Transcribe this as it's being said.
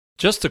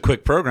Just a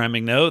quick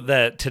programming note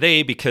that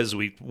today, because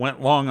we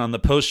went long on the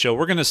post show,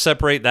 we're going to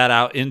separate that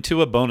out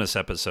into a bonus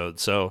episode.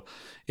 So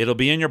it'll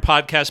be in your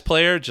podcast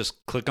player. Just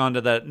click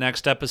onto that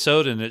next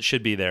episode and it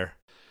should be there.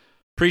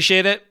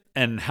 Appreciate it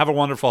and have a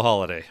wonderful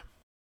holiday.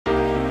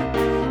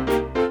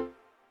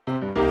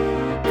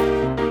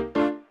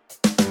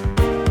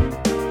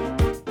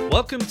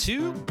 Welcome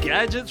to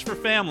Gadgets for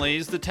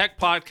Families, the tech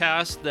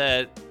podcast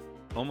that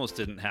almost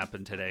didn't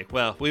happen today.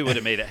 Well, we would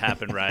have made it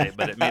happen, right?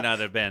 But it may not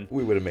have been.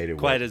 We would have made it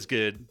quite work. As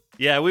good.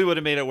 Yeah, we would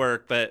have made it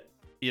work, but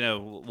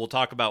we'll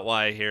talk about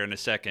why here in a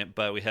second.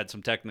 But we had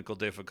some technical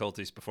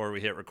difficulties before we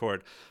hit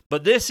record.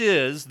 But this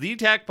is the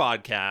tech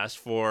podcast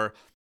for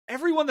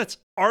everyone that's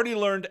already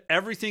learned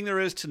everything there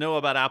is to know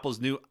about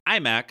Apple's new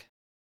iMac.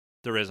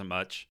 There isn't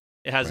much.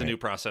 It has a new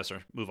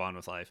processor. Move on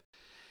with life.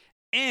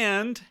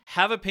 And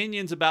have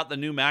opinions about the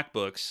new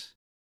MacBooks.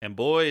 And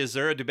boy, is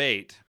there a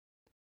debate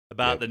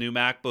about the new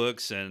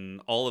MacBooks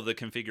and all of the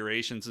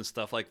configurations and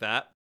stuff like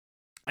that.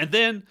 And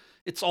then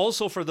it's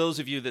also for those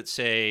of you that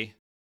say,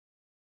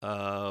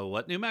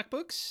 what new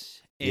MacBooks?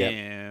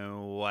 And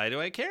why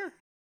do I care?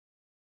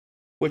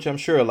 Which I'm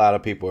sure a lot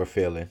of people are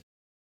feeling.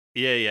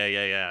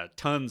 Yeah.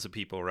 Tons of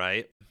people,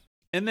 right?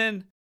 And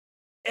then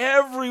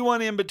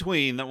everyone in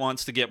between that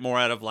wants to get more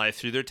out of life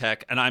through their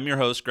tech. And I'm your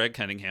host, Greg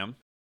Cunningham.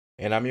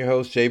 And I'm your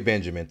host, Jay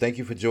Benjamin. Thank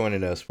you for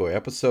joining us for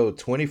episode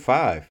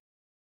 25.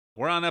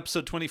 We're on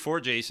episode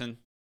 24, Jason.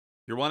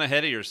 You're one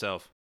ahead of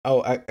yourself.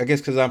 Oh, I guess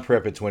because I'm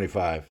prepping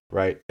 25,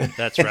 right?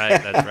 That's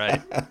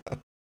right.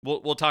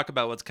 We'll talk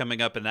about what's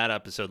coming up in that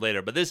episode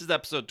later. But this is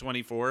episode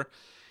 24,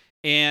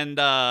 and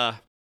I'm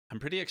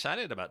pretty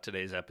excited about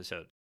today's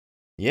episode.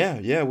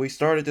 Yeah. We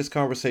started this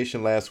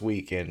conversation last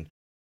week, and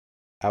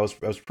I was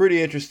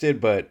pretty interested,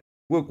 but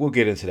we'll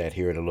get into that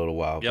here in a little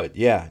while. Yep. But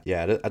yeah,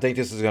 I think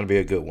this is going to be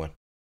a good one.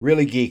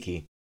 Really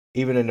geeky,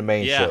 even in the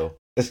main show.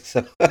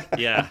 So.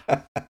 Yeah.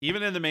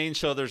 Even in the main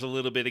show, there's a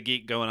little bit of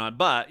geek going on,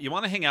 but you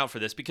want to hang out for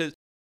this because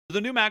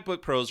the new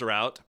MacBook Pros are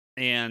out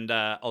and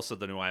also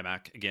the new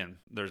iMac. Again,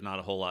 there's not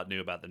a whole lot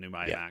new about the new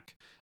iMac.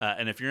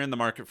 And if you're in the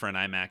market for an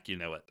iMac, you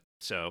know it.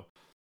 So,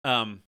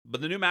 but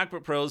the new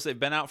MacBook Pros, they've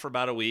been out for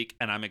about a week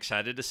and I'm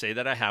excited to say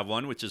that I have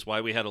one, which is why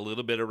we had a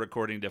little bit of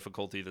recording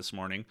difficulty this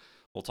morning.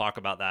 We'll talk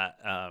about that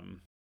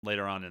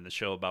later on in the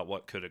show about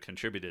what could have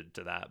contributed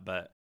to that.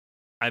 But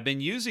I've been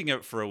using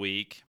it for a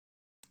week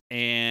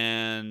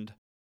and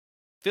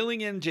filling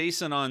in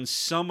Jason on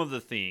some of the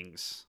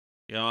things.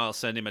 I'll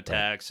send him a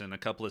text and a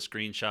couple of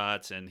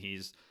screenshots, and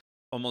he's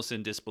almost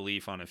in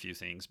disbelief on a few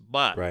things.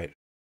 But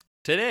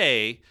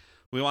today,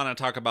 we want to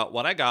talk about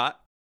what I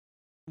got,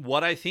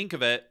 what I think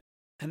of it,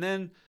 and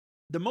then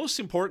the most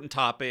important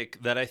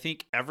topic that I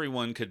think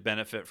everyone could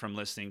benefit from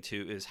listening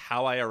to is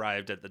how I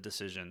arrived at the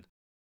decision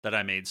that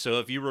I made. So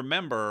if you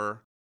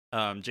remember,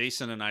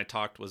 Jason and I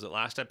talked, was it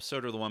last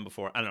episode or the one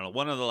before? I don't know,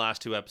 one of the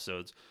last two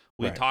episodes.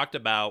 We talked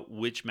about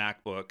which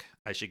MacBook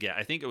I should get.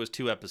 I think it was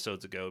 2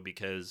 episodes ago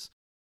because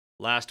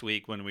last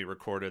week when we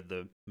recorded,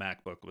 the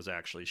MacBook was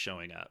actually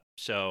showing up.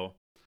 So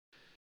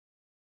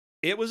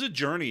it was a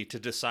journey to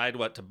decide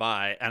what to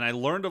buy, and I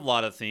learned a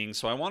lot of things.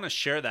 So I want to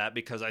share that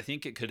because I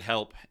think it could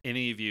help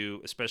any of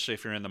you, especially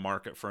if you're in the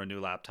market for a new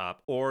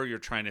laptop or you're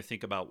trying to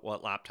think about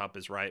what laptop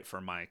is right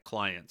for my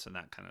clients and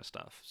that kind of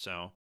stuff.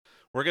 So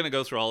we're going to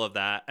go through all of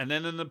that. And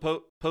then in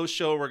the post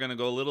show, we're going to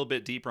go a little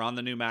bit deeper on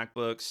the new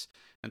MacBooks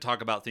and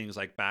talk about things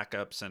like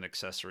backups and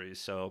accessories.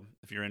 So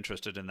if you're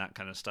interested in that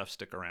kind of stuff,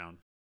 stick around.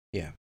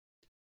 Yeah.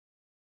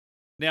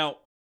 Now,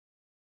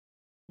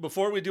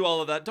 before we do all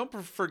of that, don't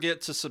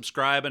forget to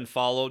subscribe and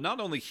follow, not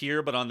only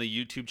here, but on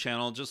the YouTube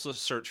channel. Just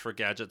search for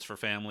Gadgets for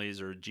Families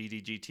or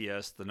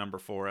GDGTS, the number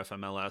 4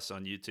 FMLS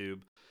on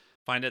YouTube.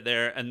 Find it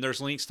there. And there's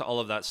links to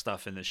all of that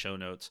stuff in the show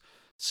notes.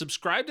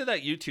 Subscribe to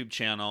that YouTube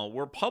channel.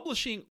 We're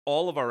publishing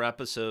all of our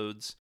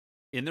episodes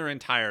in their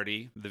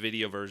entirety, the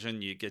video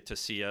version. You get to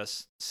see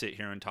us sit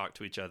here and talk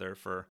to each other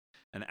for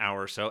an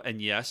hour or so.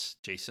 And yes,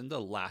 Jason, the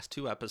last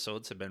 2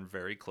 episodes have been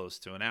very close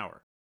to an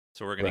hour.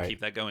 So we're going to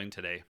keep that going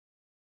today.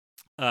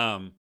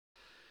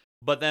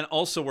 But then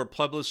also we're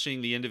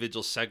publishing the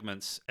individual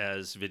segments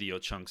as video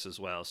chunks as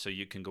well. So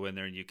you can go in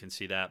there and you can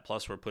see that.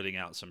 Plus we're putting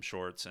out some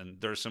shorts and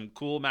there's some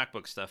cool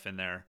MacBook stuff in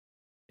there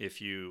if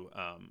you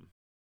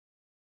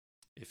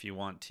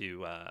want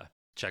to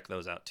check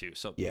those out too.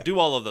 So do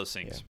all of those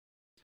things. Yeah.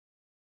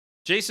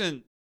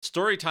 Jason,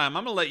 story time.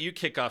 I'm going to let you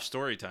kick off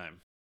story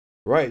time.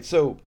 Right.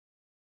 So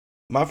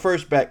my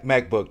first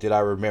MacBook that I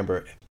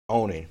remember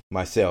owning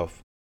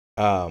myself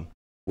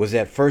was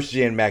that first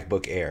gen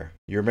MacBook Air.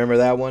 You remember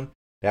that one?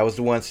 That was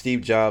the one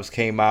Steve Jobs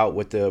came out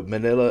with the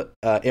manila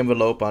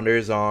envelope under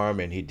his arm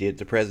and he did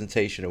the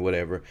presentation or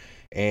whatever.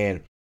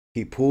 And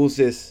he pulls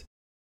this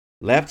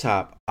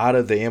laptop out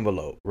of the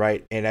envelope,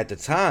 right? And at the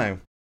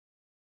time,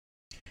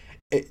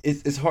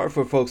 it's hard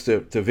for folks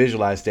to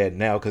visualize that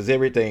now because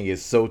everything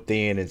is so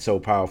thin and so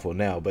powerful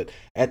now. But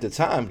at the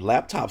time,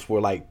 laptops were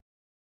like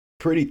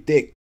pretty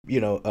thick,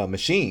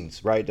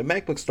 machines, right? The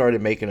MacBook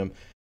started making them.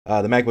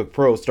 The MacBook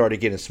Pro started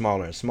getting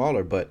smaller and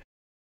smaller, but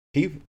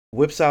he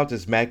whips out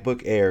this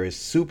MacBook Air. It's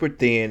super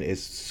thin.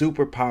 It's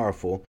super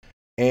powerful,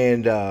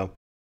 and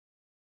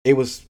it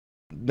was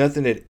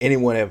nothing that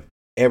anyone have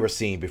ever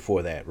seen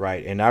before that,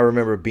 right? And I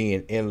remember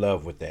being in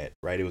love with that,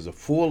 right? It was a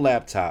full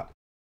laptop,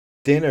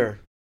 thinner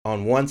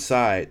on one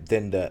side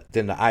than the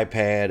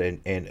iPad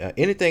and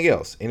anything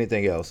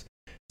else.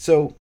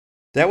 So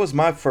that was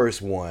my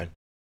first one.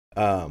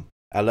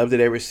 I loved it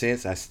ever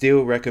since. I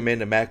still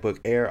recommend the MacBook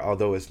Air,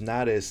 although it's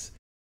not as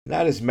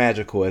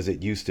magical as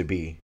it used to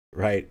be.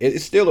 Right?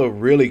 It's still a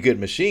really good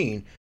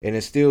machine, and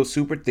it's still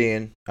super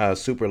thin,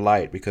 super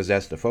light because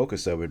that's the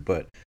focus of it.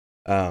 But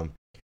do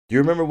you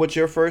remember what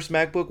your first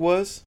MacBook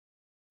was?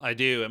 I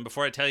do. And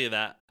before I tell you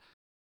that,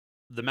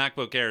 the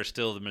MacBook Air is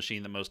still the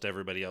machine that most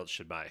everybody else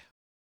should buy.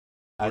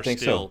 I We're think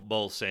still so.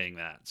 both saying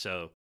that.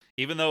 So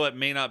even though it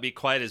may not be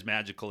quite as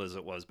magical as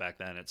it was back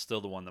then, it's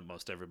still the one that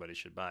most everybody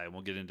should buy. And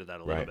we'll get into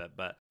that a little Right. bit.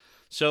 But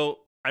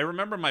so I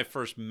remember my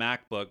first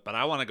MacBook, but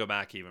I want to go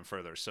back even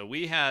further. So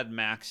we had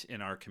Macs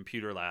in our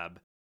computer lab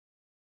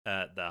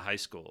at the high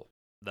school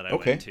that I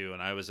went Okay. to,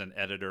 and I was an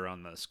editor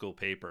on the school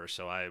paper.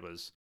 So I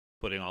was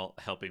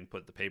helping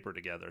put the paper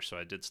together. So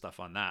I did stuff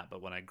on that.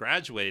 But when I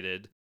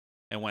graduated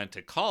and went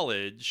to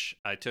college,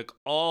 I took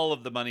all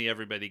of the money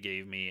everybody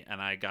gave me,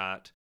 and I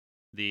got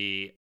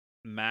the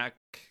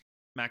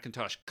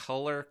Macintosh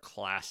Color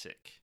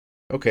Classic.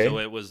 So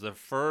Okay. it was the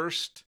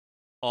first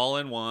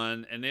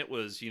all-in-one, and it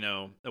was, it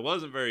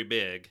wasn't very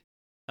big.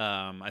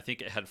 I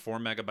think it had 4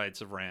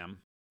 MB of RAM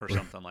or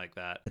something like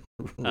that.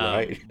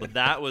 Right. But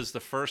that was the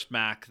first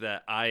Mac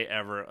that I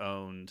ever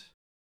owned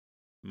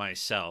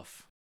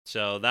myself.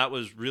 So that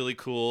was really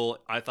cool.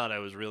 I thought I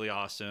was really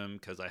awesome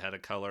because I had a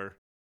color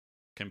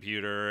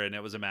computer and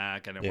it was a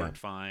Mac and it Yeah. worked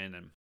fine.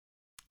 And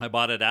I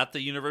bought it at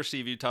the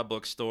University of Utah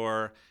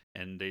bookstore,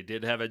 and they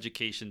did have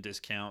education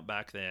discount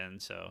back then.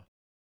 So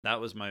that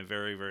was my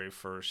very, very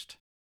first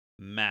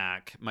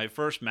Mac. My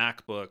first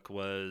MacBook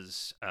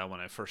was when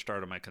I first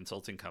started my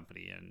consulting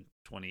company in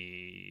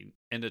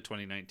end of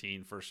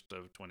 2019, first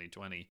of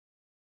 2020,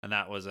 and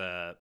that was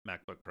a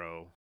MacBook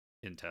Pro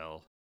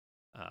Intel,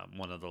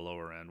 one of the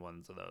lower end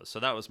ones of those. So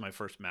that was my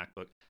first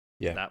MacBook.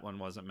 Yeah. That one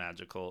wasn't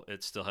magical.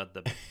 It still had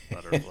the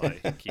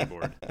butterfly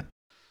keyboard.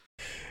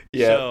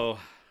 Yeah. So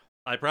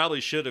I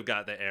probably should have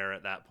got the Air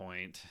at that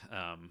point,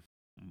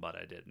 but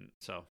I didn't.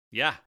 So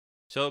yeah.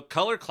 So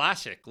Color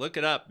Classic, look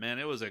it up, man.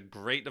 It was a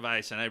great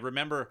device, and I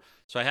remember.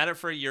 So I had it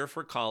for a year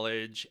for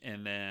college,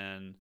 and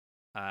then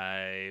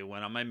I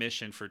went on my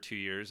mission for 2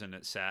 years, and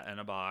it sat in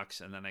a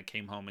box. And then I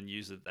came home and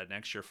used it that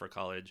next year for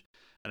college.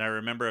 And I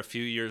remember a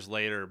few years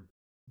later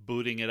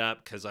booting it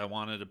up because I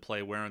wanted to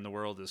play Where in the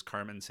World is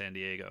Carmen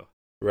Sandiego,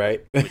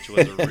 Right. which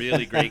was a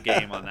really great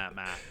game on that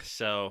Mac.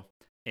 So,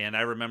 and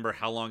I remember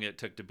how long it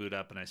took to boot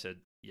up, and I said,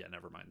 yeah,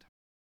 never mind.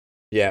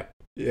 Yeah.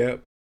 Yeah.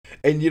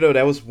 And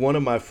that was one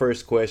of my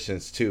first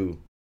questions too.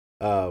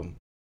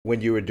 When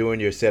you were doing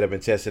your setup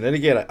and testing. And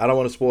again, I don't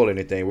want to spoil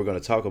anything. We're going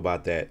to talk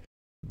about that.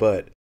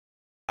 But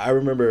I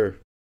remember,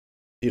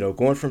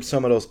 going from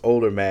some of those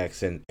older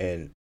Macs and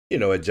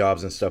at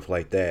jobs and stuff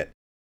like that,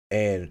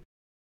 and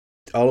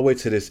all the way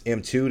to this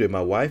M2 that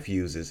my wife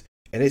uses,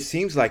 and it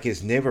seems like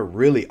it's never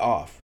really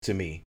off to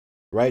me,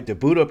 right? The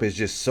boot up is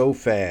just so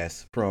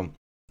fast from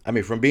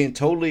being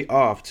totally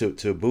off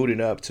to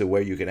booting up to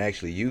where you can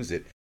actually use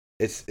it.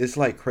 It's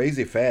like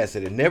crazy fast,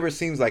 and it never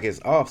seems like it's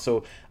off.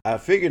 So I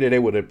figured that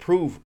it would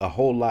improve a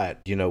whole lot,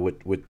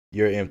 with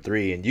your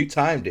M3, and you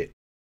timed it,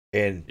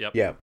 and Yep.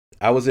 yeah,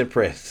 I was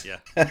impressed. Yeah.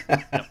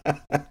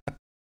 Yep.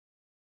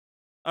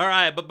 All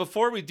right, but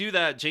before we do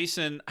that,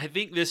 Jason, I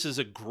think this is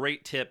a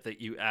great tip that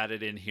you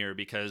added in here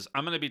because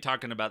I'm going to be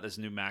talking about this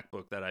new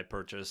MacBook that I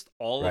purchased.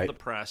 All of Right. the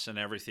press and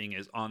everything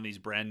is on these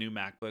brand new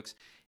MacBooks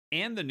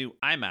and the new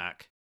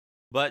iMac.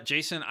 But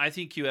Jason, I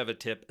think you have a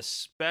tip,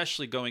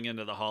 especially going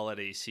into the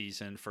holiday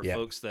season for Yeah.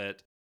 folks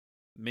that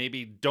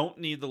maybe don't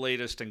need the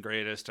latest and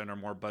greatest and are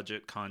more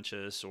budget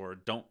conscious or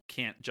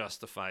can't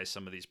justify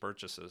some of these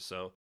purchases.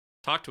 So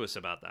talk to us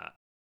about that.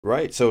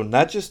 Right. So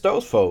not just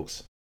those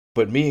folks,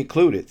 but me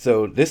included.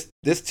 So this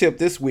tip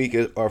this week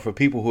are for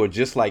people who are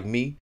just like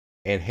me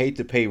and hate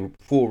to pay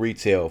full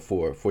retail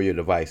for your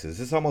devices.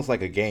 It's almost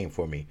like a game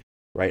for me,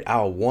 right?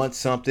 I would want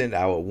something,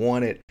 I would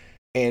want it,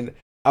 and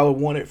I would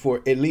want it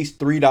for at least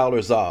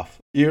 $3 off.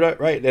 You're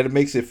right. That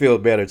makes it feel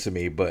better to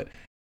me, but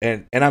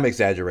and I'm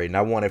exaggerating.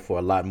 I want it for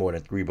a lot more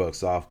than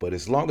 $3 off. But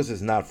as long as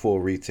it's not full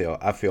retail,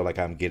 I feel like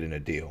I'm getting a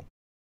deal.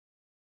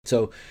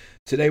 So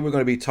today we're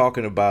going to be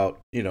talking about,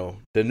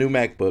 the new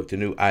MacBook, the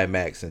new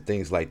iMacs and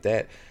things like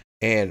that.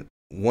 And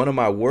one of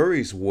my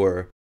worries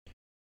were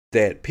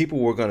that people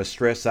were going to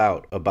stress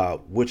out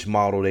about which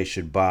model they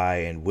should buy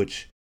and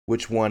which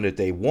one that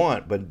they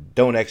want but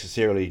don't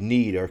necessarily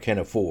need or can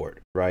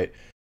afford, right?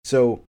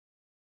 So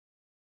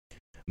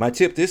my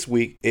tip this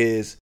week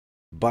is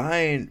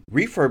buying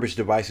refurbished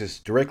devices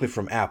directly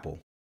from Apple,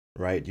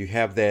 right? You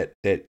have that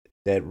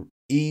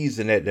ease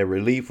and that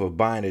relief of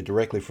buying it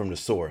directly from the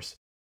source,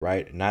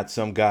 right? Not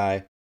some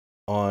guy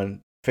on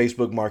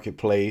Facebook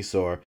Marketplace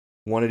or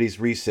one of these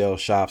resale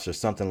shops or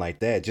something like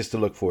that just to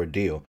look for a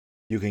deal.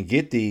 You can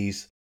get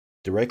these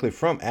directly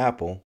from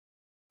Apple.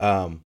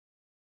 Um,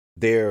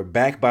 they're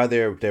backed by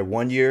their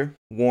 1 year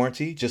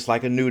warranty, just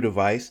like a new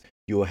device.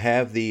 You'll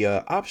have the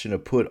option to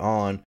put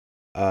on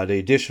the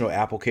additional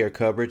Apple Care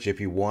coverage if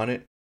you want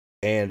it.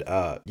 And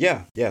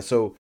yeah.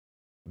 So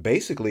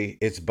basically,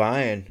 it's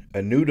buying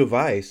a new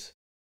device,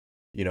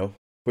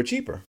 for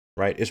cheaper,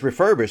 right? It's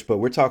refurbished, but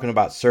we're talking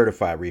about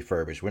certified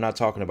refurbished. We're not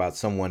talking about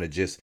someone that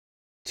just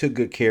took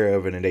good care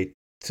of it and they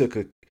took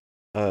a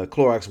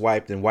Clorox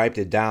wipe and wiped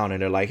it down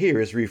and they're like,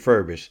 here, it's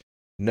refurbished.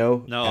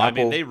 No, No, I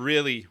mean Apple,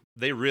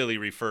 they really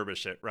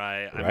refurbish it,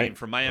 right? I mean, right,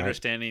 from my right,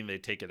 understanding, they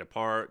take it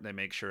apart, they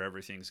make sure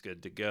everything's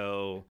good to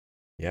go.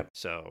 yep,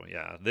 So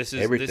yeah, this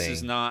is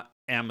everything. not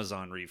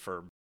Amazon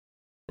refurb.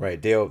 Right.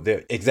 They'll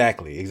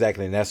exactly.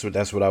 And that's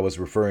what I was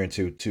referring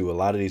to a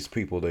lot of these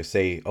people. They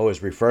say, oh,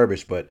 it's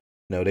refurbished, but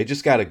no, they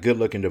just got a good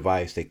looking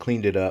device. They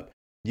cleaned it up.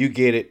 You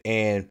get it,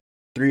 and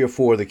three or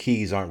four of the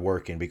keys aren't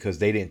working because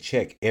they didn't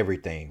check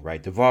everything,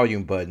 right? The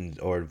volume button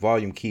or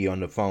volume key on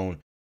the phone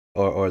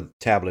or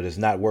tablet is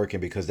not working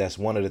because that's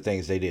one of the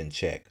things they didn't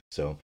check.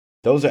 So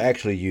those are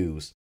actually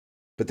used.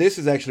 But this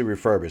is actually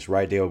refurbished,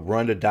 right? They'll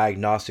run the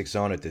diagnostics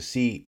on it to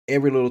see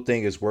every little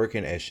thing is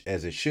working as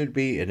it should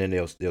be, and then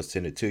they'll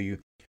send it to you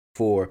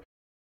for,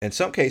 in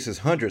some cases,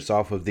 hundreds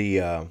off of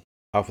the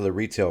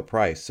retail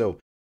price. So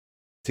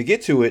to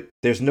get to it,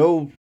 there's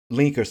no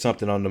link or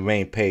something on the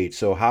main page.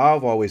 So how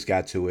I've always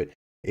got to it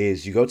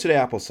is you go to the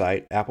Apple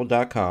site,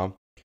 apple.com,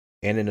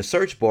 and in the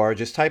search bar,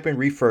 just type in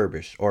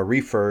refurbish or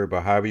refurb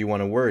or however you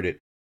want to word it,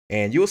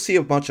 and you'll see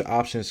a bunch of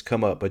options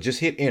come up. But just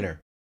hit enter.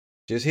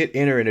 Just hit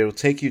enter and it'll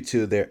take you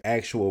to their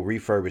actual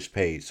refurbished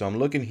page. So I'm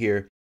looking here,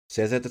 it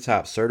says at the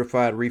top,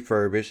 certified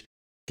refurbished,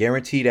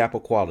 guaranteed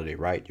Apple quality,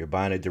 right? You're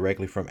buying it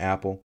directly from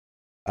Apple.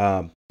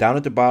 Down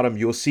at the bottom,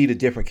 you'll see the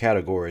different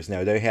categories.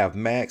 Now, they have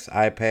Macs,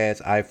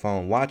 iPads,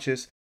 iPhone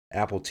watches,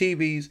 Apple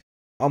TVs.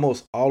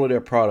 Almost all of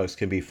their products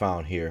can be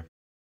found here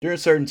during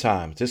certain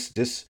times.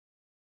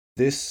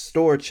 This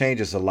store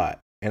changes a lot,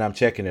 and I'm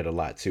checking it a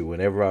lot too.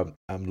 Whenever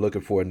I'm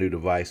looking for a new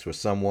device for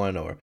someone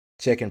or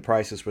checking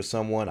prices for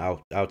someone,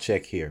 I'll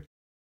check here.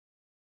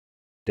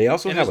 They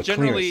also And have it's a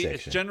clearance generally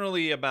it's section,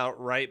 generally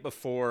about right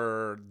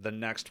before the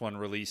next one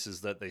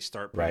releases that they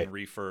start putting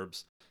right?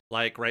 refurbs.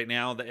 Like right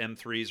now, the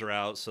M3s are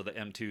out, so the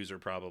M2s are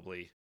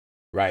probably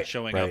Right,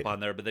 showing up right. on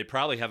there, but they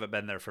probably haven't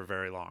been there for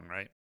very long,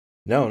 right?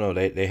 No,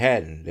 they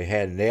hadn't. They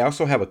hadn't. They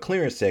also have a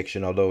clearance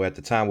section, although at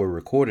the time we're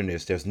recording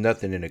this, there's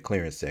nothing in the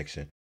clearance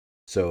section.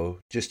 So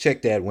just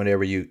check that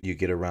whenever you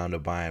get around to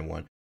buying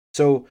one.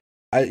 So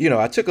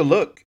I took a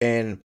look,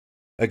 and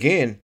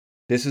again,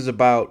 this is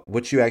about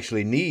what you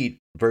actually need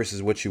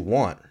versus what you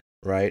want,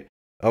 right?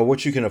 Or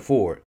what you can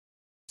afford.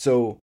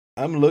 So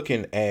I'm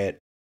looking at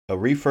a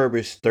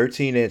refurbished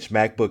 13-inch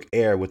MacBook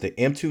Air with the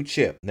M2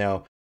 chip.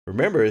 Now,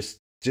 remember, it's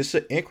just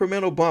an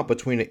incremental bump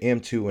between the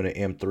M2 and the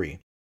M3,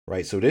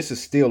 right? So this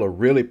is still a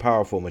really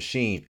powerful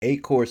machine.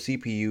 8-core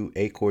CPU,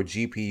 8-core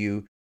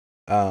GPU,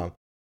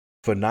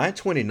 for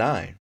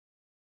 $929,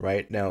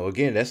 right? Now,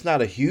 again, that's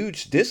not a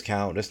huge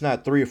discount. That's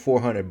not 300 or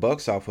 400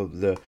 bucks off of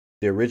the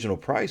original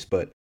price,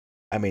 but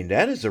I mean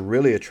that is a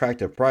really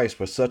attractive price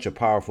for such a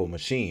powerful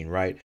machine,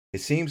 right? It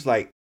seems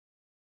like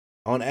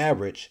on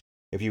average,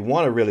 if you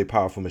want a really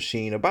powerful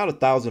machine, about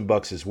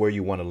 $1,000 is where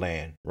you want to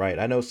land, right?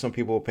 I know some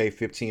people will pay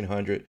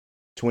 1,500,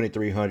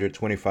 2,300,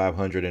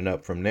 2,500, and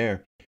up from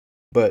there.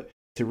 But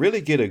to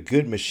really get a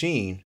good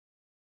machine,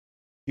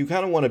 you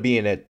kind of want to be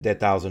in that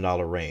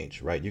 $1,000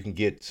 range, right? You can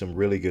get some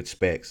really good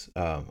specs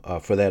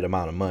for that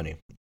amount of money.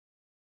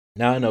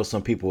 Now I know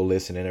some people will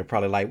listen and they're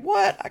probably like,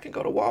 "What? I can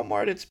go to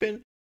Walmart and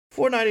spend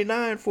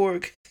 $4.99 for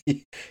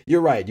it." You're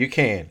right, you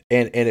can.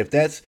 And if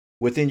that's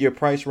within your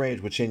price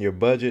range, within your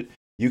budget,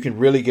 you can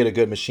really get a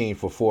good machine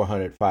for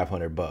 400,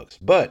 500 bucks.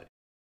 But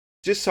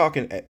just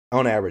talking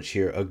on average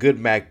here, a good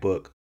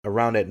MacBook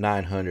around that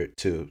 900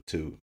 to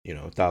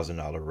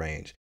 $1,000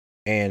 range.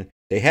 And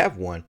they have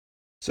one.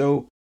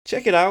 So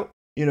check it out.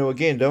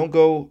 Again, don't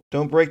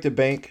break the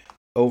bank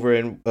over.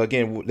 And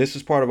again, this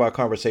is part of our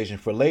conversation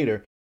for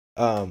later.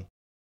 um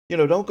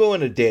don't go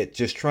into debt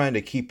just trying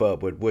to keep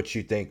up with what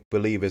you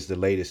believe is the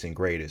latest and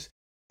greatest.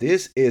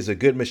 This is a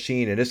good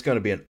machine, and it's going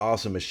to be an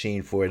awesome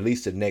machine for at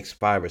least the next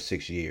 5 or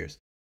 6 years.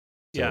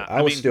 So Yeah, I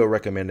I would mean, still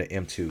recommend the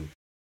M2.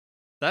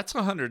 that's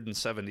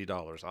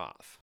 $170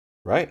 off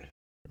Right,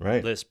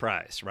 right. list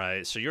price,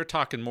 right? So you're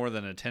talking more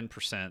than a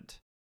 10%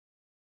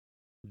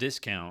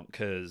 discount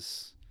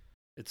because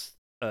it's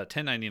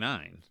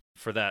 1099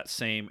 for that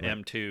same Right.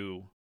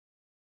 M2.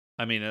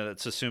 I mean,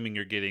 it's assuming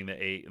you're getting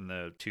the 8 and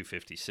the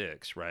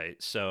 256,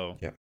 right? So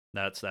Yep.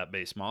 that's that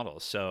base model.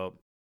 So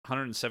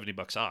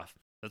 $170 off.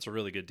 That's a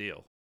really good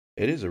deal.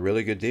 It is a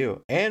really good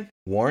deal. And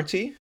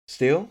warranty,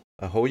 still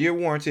a whole year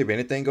warranty. If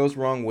anything goes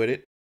wrong with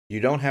it, you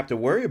don't have to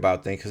worry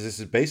about things because this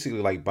is basically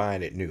like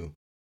buying it new.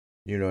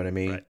 You know what I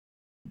mean? Right.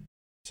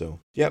 So,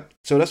 yep.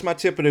 So that's my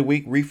tip of the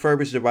week.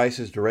 Refurbished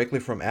devices directly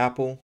from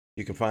Apple.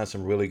 You can find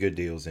some really good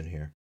deals in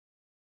here.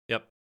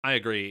 Yep. I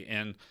agree.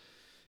 And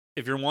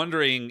if you're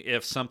wondering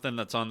if something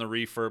that's on the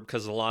refurb,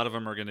 because a lot of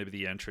them are going to be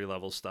the entry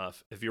level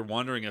stuff, if you're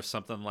wondering if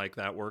something like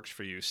that works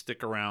for you,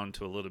 stick around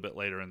to a little bit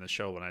later in the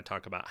show when I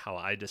talk about how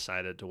I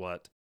decided to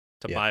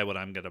Yeah. buy what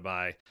I'm going to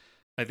buy.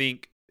 I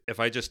think if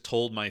I just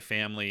told my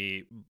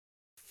family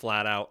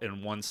flat out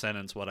in one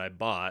sentence what I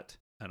bought,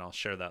 and I'll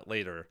share that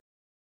later,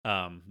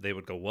 they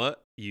would go,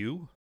 "What?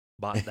 You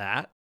bought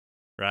that?"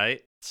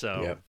 Right?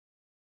 So Yep.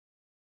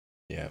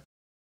 Yeah.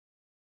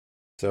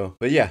 So,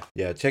 but yeah,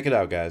 check it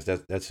out, guys.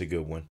 That's a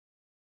good one.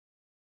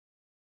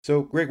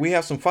 So, Greg, we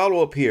have some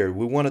follow up here.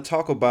 We want to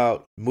talk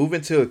about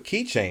moving to a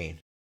keychain,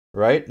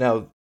 right?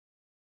 Now,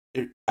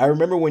 I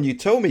remember when you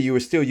told me you were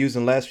still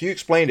using last. You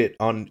explained it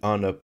on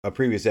a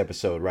previous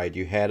episode, right?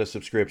 You had a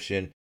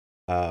subscription.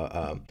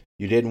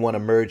 You didn't want to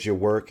merge your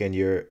work and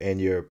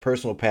your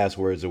personal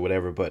passwords or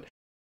whatever. But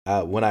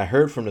when I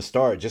heard from the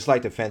start, just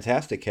like the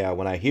Fantastic Cal,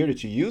 when I hear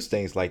that you use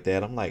things like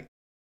that, I'm like,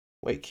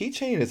 wait,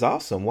 keychain is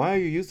awesome. Why are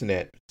you using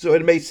that? So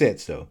it made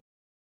sense though.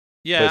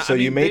 yeah, But so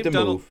you made the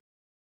move.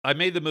 I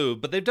made the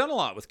move, but they've done a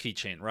lot with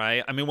Keychain,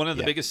 right? I mean, one of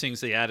the Yeah. biggest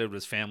things they added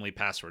was family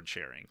password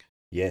sharing.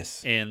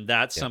 Yes. And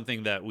that's Yeah.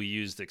 something that we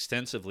used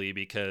extensively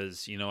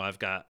because, I've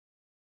got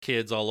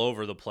kids all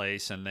over the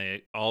place and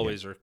they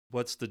always are,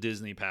 what's the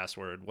Disney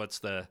password? What's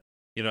the,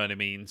 you know what I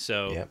mean?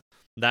 So Yeah.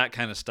 that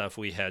kind of stuff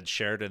we had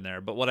shared in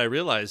there. But what I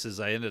realized is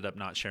I ended up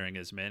not sharing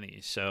as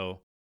many.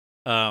 So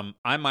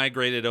I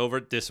migrated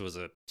over. This was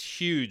a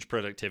huge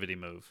productivity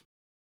move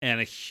and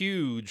a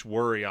huge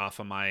worry off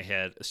of my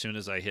head as soon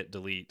as I hit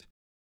delete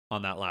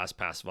on that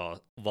LastPass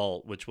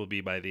vault, which will be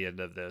by the end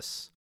of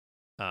this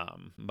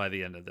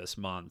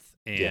month.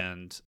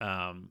 And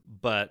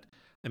but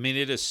I mean,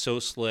 it is so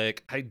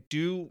slick.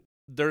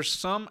 There's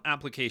some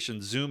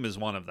applications, Zoom is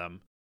one of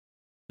them.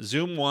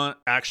 Zoom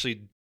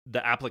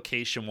the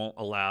application won't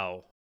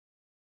allow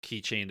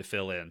keychain to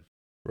fill in.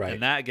 Right.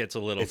 And that gets a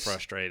little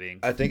frustrating.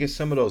 I think it's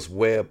some of those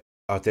web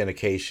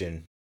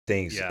authentication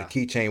things. Yeah. A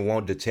keychain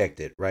won't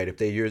detect it, right? If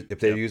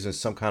they're using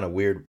some kind of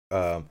weird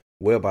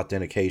web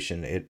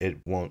authentication,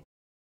 it won't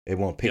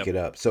pick it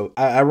up. So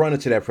I run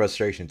into that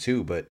frustration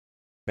too. But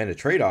man, the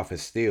trade off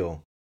is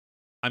still.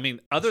 I mean,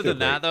 other than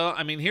great. that, though,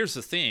 I mean, here's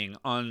the thing.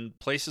 On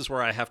places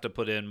where I have to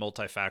put in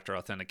multi-factor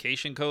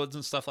authentication codes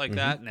and stuff like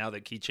that, now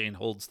that Keychain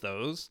holds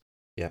those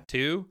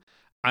too,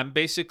 I'm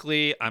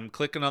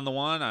clicking on the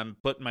one, I'm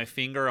putting my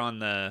finger on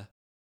the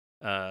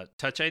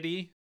Touch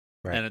ID,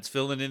 and it's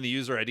filling in the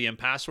user ID and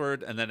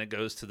password, and then it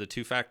goes to the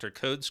two-factor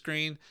code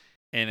screen,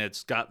 and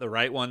it's got the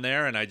right one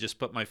there, and I just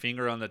put my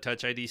finger on the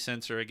Touch ID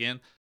sensor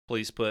again.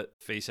 Please put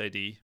Face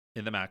ID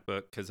in the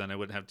MacBook, because then I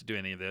wouldn't have to do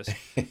any of this.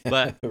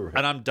 But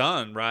and I'm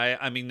done, right?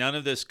 I mean, none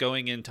of this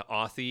going into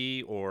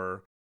Authy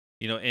or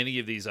any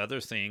of these other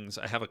things.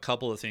 I have a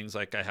couple of things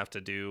like I have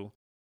to do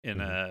in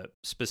a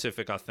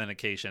specific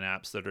authentication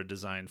apps that are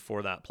designed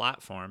for that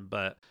platform.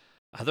 But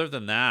other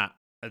than that,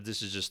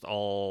 this is just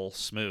all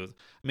smooth.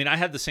 I mean, I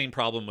had the same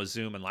problem with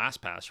Zoom and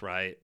LastPass,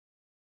 right?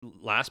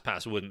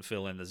 LastPass wouldn't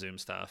fill in the Zoom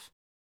stuff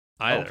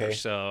either. Okay.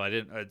 So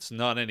it's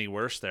not any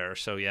worse there.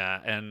 So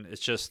yeah, and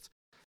it's just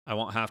I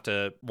won't have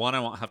to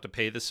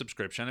pay the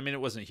subscription. I mean,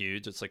 it wasn't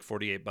huge. It's like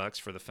 $48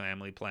 for the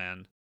family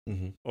plan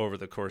over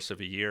the course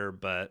of a year,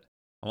 but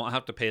I won't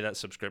have to pay that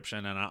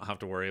subscription, and I don't have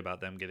to worry about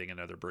them getting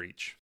another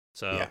breach.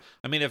 So,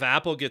 I mean, if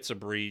Apple gets a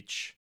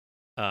breach,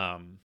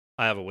 I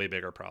have a way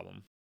bigger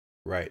problem.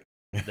 Right.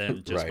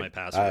 Than just my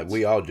passwords.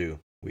 We all do.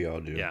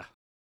 Yeah.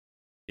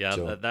 Yeah,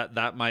 so,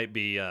 that might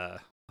be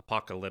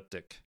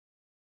apocalyptic.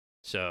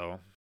 So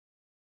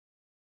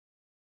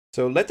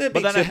let that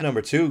be tip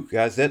number 2,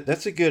 guys.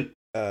 That's a good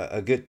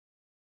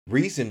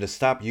reason to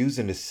stop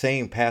using the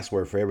same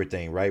password for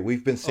everything, right?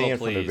 We've been saying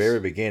from the very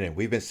beginning.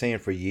 We've been saying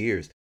for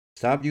years,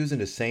 stop using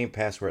the same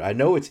password. I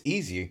know it's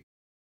easy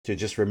to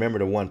just remember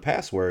the one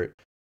password,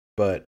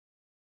 but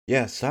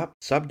yeah, stop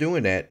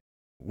doing that.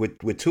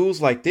 With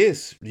tools like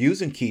this,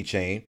 using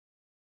Keychain,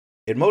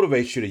 it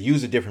motivates you to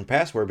use a different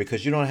password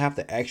because you don't have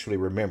to actually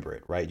remember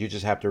it, right? You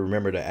just have to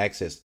remember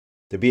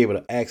to be able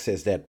to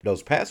access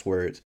those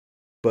passwords.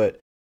 But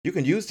you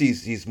can use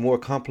these more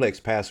complex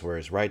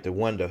passwords, right? The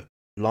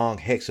long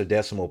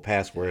hexadecimal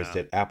passwords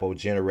that Apple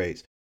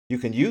generates. You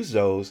can use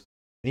those,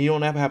 and you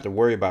don't have to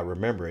worry about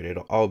remembering it.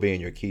 It'll all be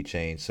in your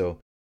keychain. So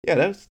yeah,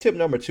 that's tip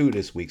number 2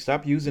 this week.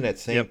 Stop using that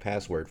same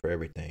password for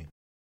everything.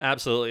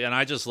 Absolutely, and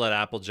I just let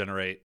Apple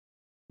generate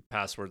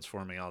passwords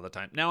for me all the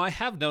time. Now, I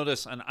have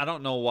noticed, and I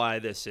don't know why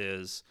this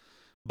is,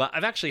 but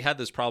I've actually had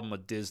this problem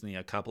with Disney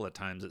a couple of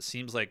times. It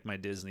seems like my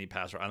Disney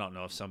password, I don't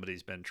know if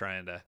somebody's been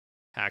trying to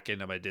hack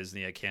into my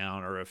Disney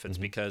account or if it's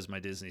because my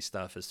Disney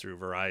stuff is through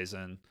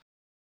Verizon,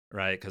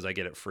 right? Because I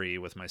get it free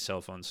with my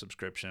cell phone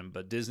subscription.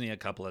 But Disney, a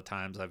couple of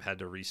times, I've had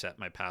to reset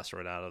my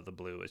password out of the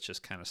blue. It's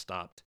just kind of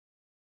stopped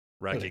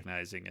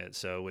recognizing it,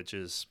 so which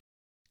is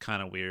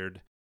kind of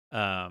weird.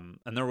 And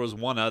there was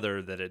one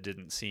other that it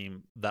didn't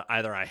seem that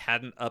either I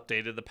hadn't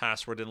updated the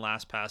password in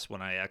LastPass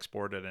when I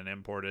exported and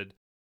imported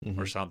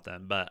or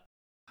something. But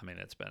I mean,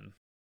 it's been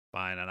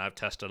fine, and I've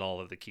tested all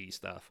of the key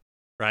stuff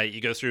right?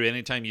 You go through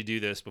anytime you do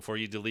this before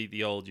you delete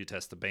the old. You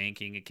test the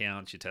banking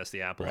accounts, you test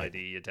the Apple Right. ID,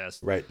 you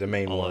test Right. The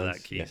main all of ones.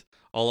 that keys,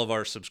 all of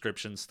our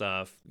subscription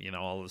stuff.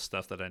 All the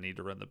stuff that I need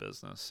to run the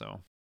business.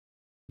 So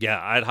yeah,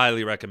 I'd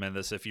highly recommend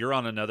this if you're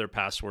on another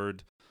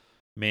password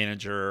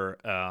manager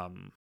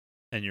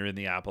and you're in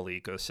the Apple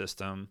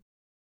ecosystem.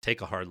 Take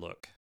a hard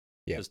look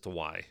as to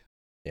why.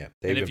 Yeah.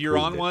 And They've if you're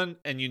on improved it. one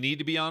and you need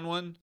to be on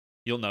one,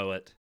 you'll know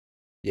it.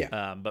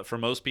 Yeah. But for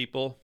most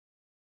people,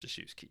 just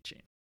use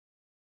Keychain.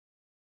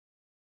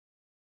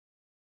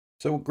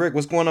 So, Greg,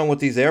 what's going on with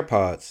these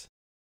AirPods?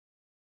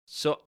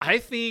 So I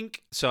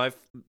think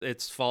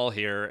it's fall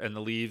here and the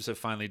leaves have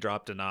finally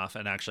dropped enough,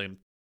 and actually I'm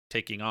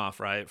taking off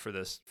right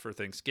for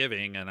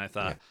Thanksgiving, and I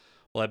thought,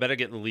 well, I better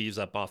get the leaves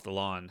up off the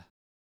lawn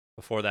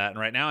before that. And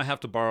right now I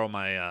have to borrow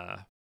my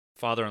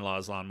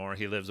father-in-law's lawnmower.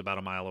 He lives about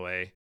a mile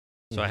away.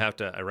 So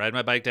I ride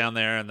my bike down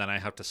there, and then I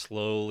have to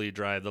slowly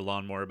drive the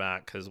lawnmower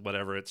back because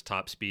whatever its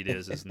top speed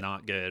is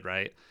not good,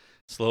 right?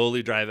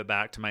 Slowly drive it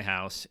back to my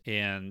house.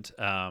 And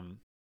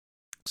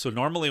so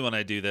normally when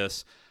I do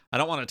this, I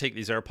don't want to take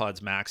these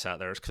AirPods Max out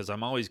there because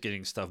I'm always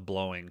getting stuff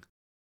blowing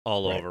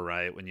all over,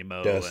 right, when you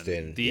mow. Dust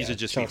and these would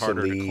just be chunks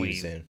harder of to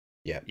leaves clean.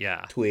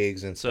 and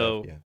twigs and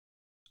so stuff. Yeah.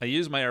 I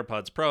use my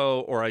AirPods Pro,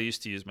 or I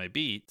used to use my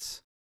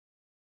Beats.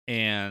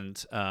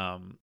 And I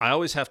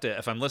always have to,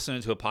 if I'm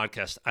listening to a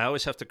podcast, I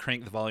always have to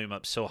crank the volume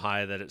up so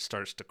high that it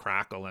starts to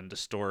crackle and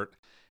distort.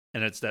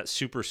 And it's that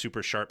super,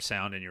 super sharp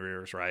sound in your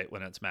ears, right,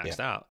 when it's maxed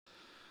out.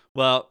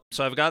 Well,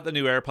 so I've got the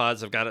new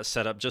AirPods. I've got it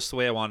set up just the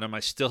way I want them.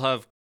 I still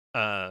have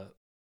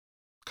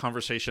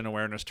conversation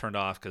awareness turned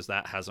off because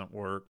that hasn't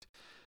worked.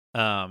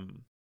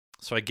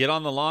 So I get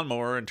on the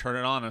lawnmower and turn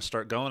it on and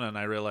start going, and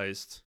I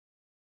realized,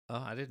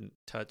 oh, I didn't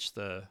touch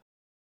the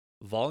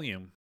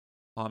volume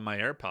on my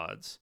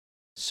AirPods.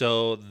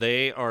 So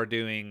they are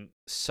doing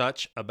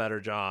such a better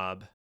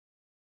job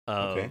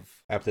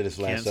of after this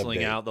last canceling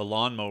update out the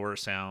lawnmower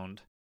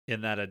sound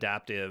in that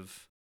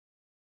adaptive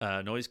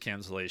noise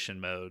cancellation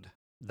mode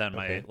than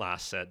my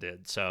last set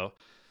did. So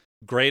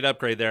great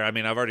upgrade there. I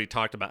mean, I've already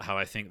talked about how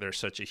I think they're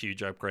such a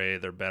huge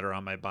upgrade. They're better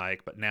on my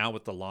bike. But now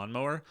with the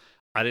lawnmower,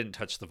 I didn't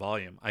touch the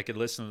volume. I could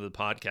listen to the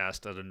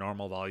podcast at a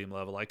normal volume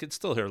level. I could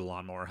still hear the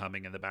lawnmower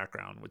humming in the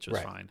background, which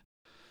was fine.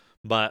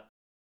 But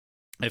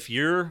if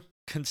you're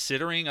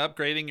considering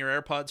upgrading your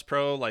AirPods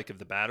Pro, like if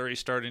the battery's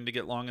starting to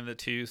get long in the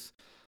tooth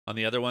on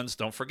the other ones,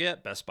 don't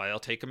forget, Best Buy will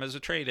take them as a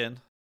trade-in.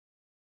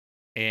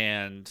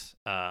 And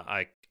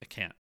I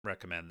can't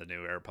recommend the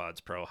new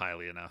AirPods Pro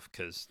highly enough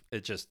because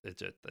it just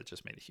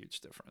made a huge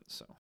difference.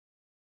 So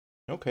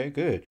okay,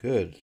 good.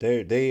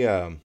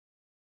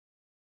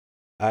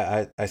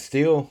 I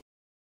still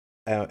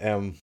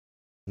am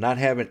not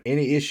having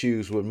any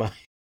issues with my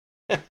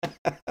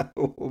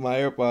with my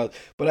AirPods,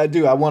 but I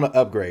want to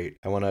upgrade.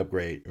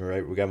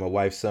 Right, we got my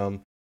wife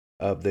some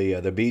of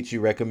the Beats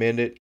you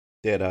recommended,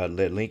 that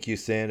link you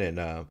sent,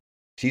 and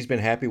she's been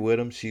happy with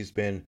them. She's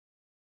been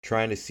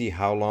trying to see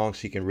how long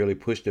she can really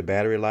push the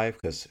battery life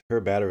because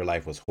her battery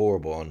life was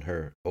horrible on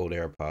her old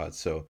AirPods.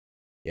 So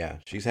yeah,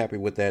 she's happy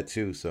with that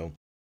too. So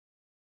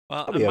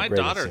well, I'll be my upgrading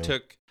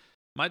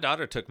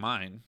daughter took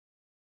mine.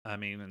 I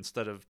mean,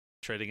 instead of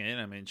trading it in,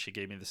 I mean, she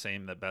gave me the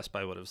same that Best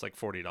Buy would have. It was like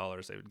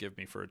 $40 they would give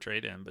me for a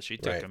trade-in, but she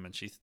took them and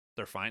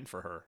they're fine for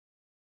her.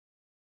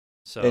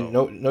 So and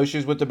no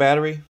issues with the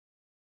battery.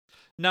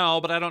 No,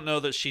 but I don't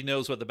know that she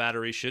knows what the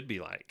battery should be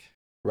like.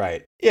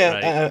 Right. Yeah,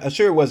 right? I'm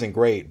sure it wasn't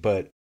great,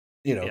 but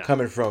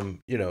coming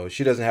from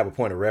she doesn't have a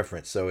point of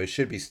reference, so it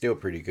should be still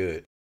pretty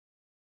good.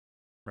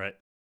 Right.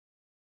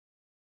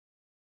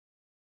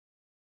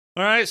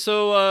 All right,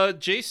 so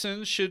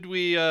Jason, should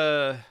we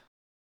dive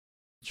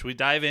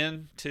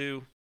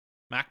into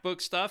MacBook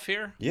stuff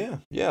here?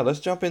 Yeah, let's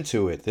jump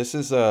into it. This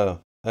is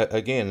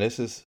again, I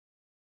think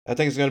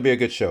it's going to be a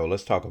good show.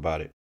 Let's talk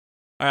about it.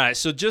 All right,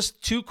 so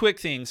just two quick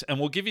things,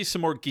 and we'll give you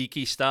some more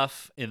geeky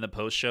stuff in the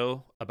post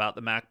show about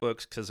the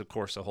MacBooks because, of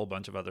course, a whole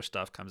bunch of other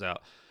stuff comes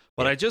out.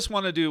 But I just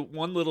want to do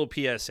one little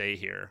PSA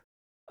here.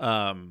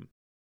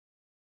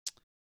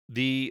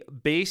 The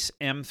base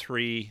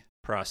M3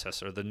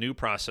 processor, the new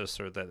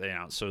processor that they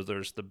announced. So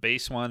there's the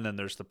base one, then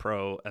there's the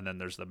Pro, and then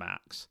there's the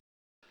Max.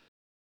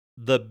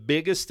 The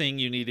biggest thing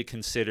you need to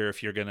consider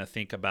if you're going to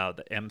think about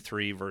the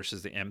M3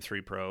 versus the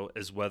M3 Pro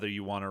is whether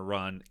you want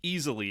to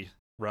easily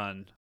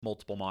run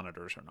multiple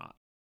monitors or not.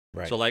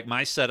 Right. So like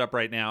my setup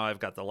right now, I've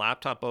got the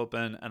laptop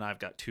open and I've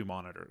got two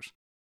monitors.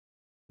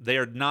 They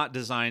are not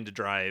designed to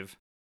drive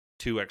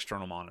two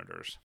external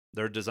monitors.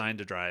 They're designed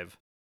to drive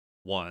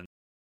one.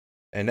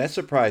 And that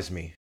surprised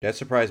me.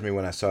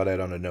 When I saw that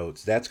on the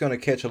notes. That's going to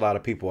catch a lot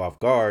of people off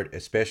guard,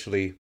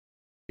 especially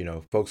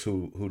folks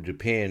who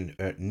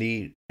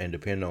need and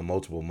depend on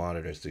multiple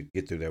monitors to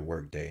get through their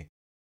workday.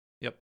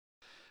 Yep.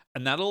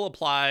 And that'll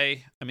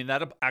apply. I mean,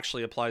 that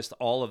actually applies to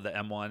all of the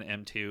M1,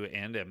 M2,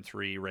 and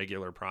M3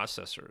 regular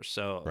processors.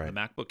 So the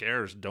MacBook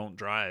Airs don't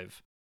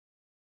drive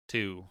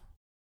two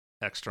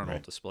external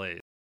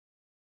displays.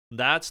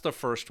 That's the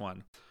first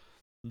one.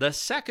 The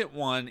second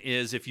one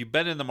is, if you've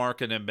been in the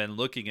market and been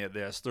looking at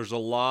this, there's a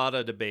lot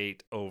of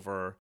debate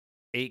over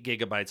 8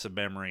 gigabytes of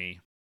memory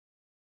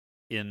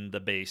in the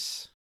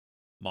base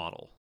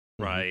model,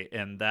 Mhm. right?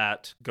 And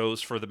that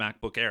goes for the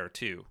MacBook Air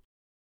too.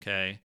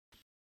 Okay.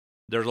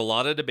 There's a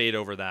lot of debate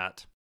over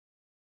that.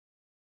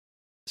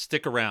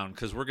 Stick around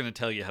because we're going to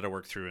tell you how to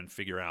work through and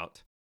figure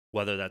out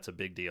whether that's a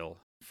big deal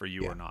for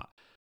you or not.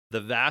 The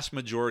vast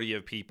majority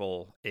of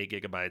people, 8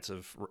 gigabytes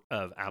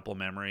of Apple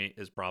memory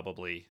is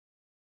probably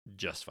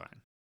just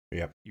fine.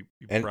 Yep. You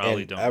And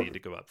probably don't need to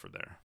go up from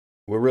there.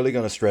 We're really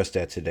going to stress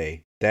that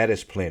today. That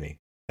is plenty.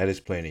 That is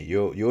plenty.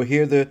 You'll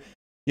hear the,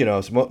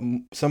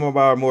 some of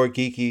our more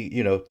geeky,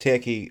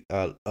 techie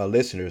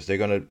listeners. They're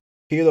going to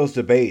hear those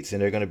debates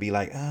and they're going to be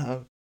like,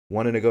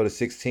 wanting to go to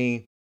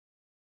 16.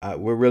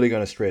 We're really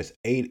going to stress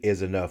 8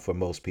 is enough for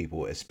most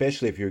people,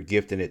 especially if you're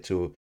gifting it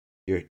to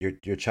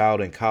your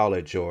child in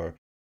college or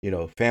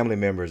family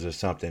members or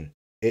something.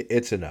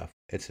 It's enough.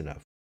 It's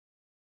enough.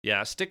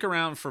 Yeah, stick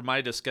around for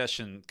my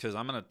discussion because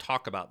I'm going to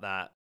talk about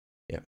that.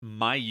 Yeah.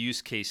 My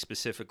use case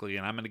specifically,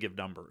 and I'm going to give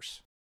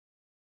numbers.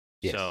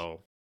 Yes.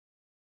 So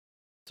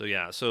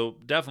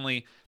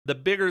definitely the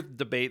bigger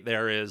debate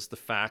there is the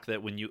fact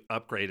that when you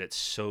upgrade, it's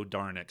so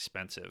darn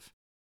expensive.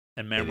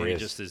 And memory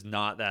just is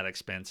not that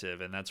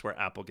expensive, and that's where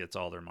Apple gets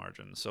all their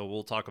margins. So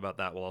we'll talk about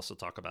that. We'll also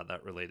talk about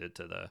that related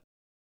to the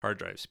hard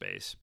drive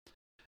space.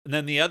 And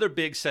then the other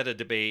big set of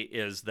debate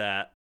is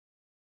that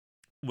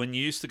when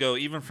you used to go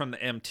even from the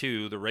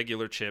M2, the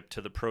regular chip,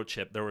 to the Pro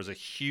chip, there was a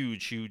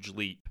huge, huge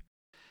leap.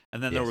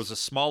 And then there was a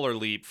smaller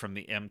leap from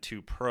the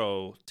M2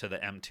 Pro to the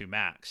M2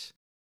 Max.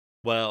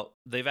 Well,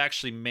 they've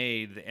actually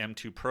made the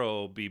M2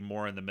 Pro be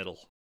more in the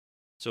middle.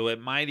 So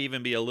it might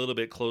even be a little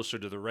bit closer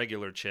to the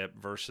regular chip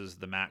versus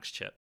the Max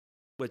chip,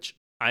 which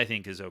I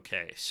think is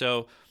okay.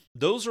 So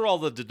those are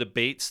all of the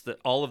debates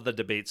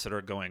that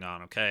are going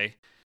on, okay?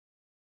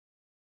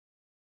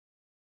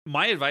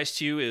 My advice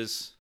to you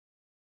is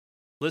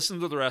listen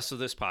to the rest of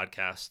this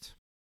podcast.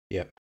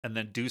 Yep. And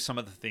then do some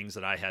of the things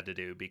that I had to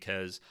do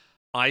because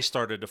I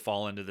started to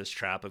fall into this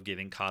trap of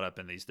getting caught up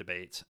in these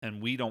debates, and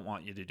we don't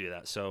want you to do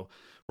that. So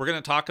we're going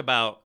to talk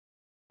about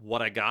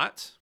what I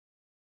got,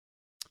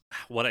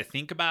 what I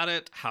think about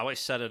it, how I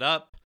set it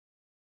up,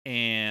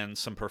 and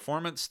some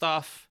performance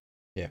stuff.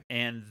 Yeah.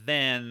 And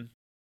then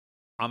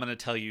I'm going to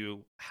tell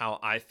you how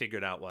I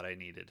figured out what I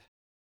needed.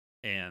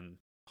 And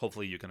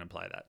hopefully you can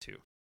apply that too.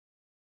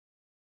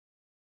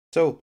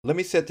 So let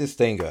me set this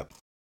thing up.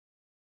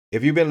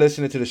 If you've been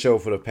listening to the show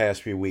for the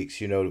past few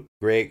weeks,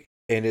 Greg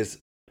and his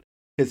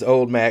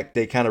old Mac,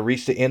 they kind of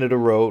reached the end of the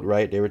road,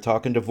 right? They were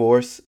talking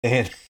divorce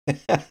and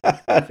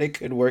they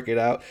couldn't work it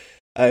out.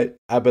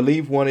 I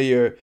believe one of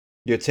your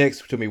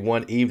texts to me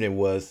one evening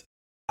was,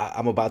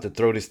 I'm about to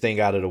throw this thing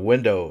out of the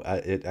window.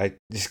 I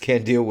just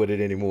can't deal with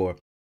it anymore.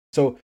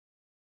 So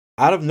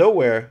out of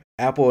nowhere,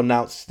 Apple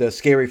announced the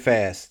Scary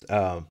Fast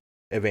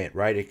event,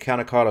 right? It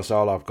kind of caught us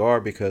all off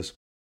guard because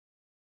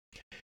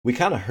we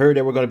kind of heard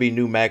there were going to be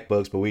new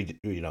MacBooks, but we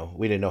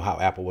didn't know how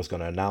Apple was going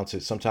to announce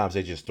it. Sometimes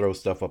they just throw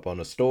stuff up on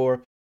the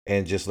store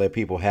and just let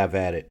people have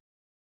at it.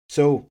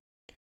 So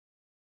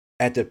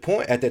at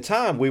the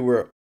time, we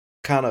were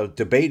kind of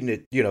debating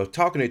it,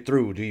 talking it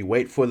through. Do you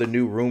wait for the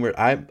new rumored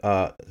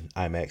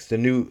iMacs,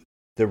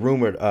 the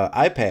rumored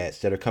iPads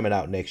that are coming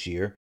out next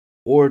year,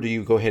 or do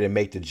you go ahead and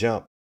make the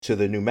jump to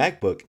the new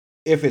MacBook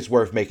if it's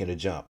worth making the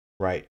jump,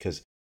 right?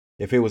 Because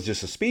if it was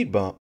just a speed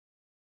bump,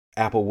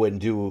 Apple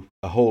wouldn't do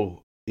a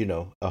whole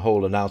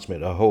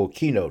announcement, a whole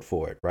keynote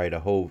for it, right?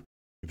 A whole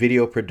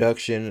video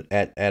production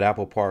at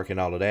Apple Park and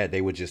all of that.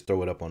 They would just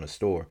throw it up on the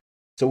store.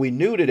 So we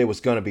knew that it was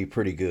going to be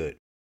pretty good.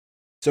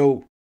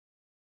 So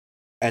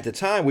at the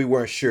time, we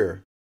weren't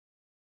sure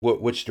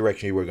which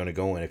direction you were going to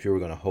go in, if you were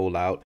going to hold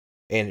out.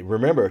 And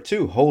remember,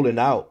 too, holding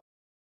out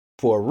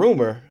for a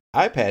rumor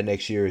iPad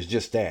next year is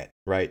just that,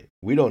 right?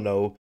 We don't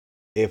know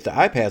if the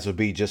iPads will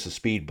be just a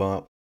speed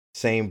bump,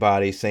 same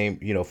body, same,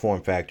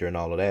 form factor and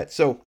all of that.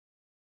 So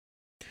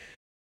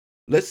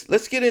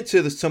let's get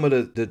into some of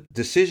the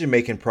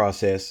decision-making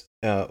process.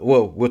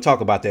 We'll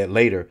talk about that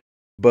later.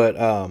 But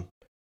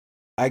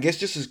I guess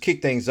just to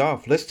kick things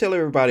off, let's tell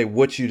everybody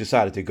what you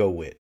decided to go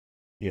with.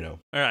 All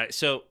right.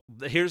 So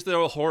here's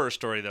the horror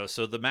story, though.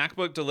 So the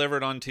MacBook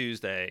delivered on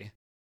Tuesday.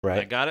 Right.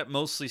 I got it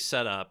mostly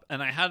set up,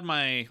 and I had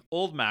my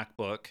old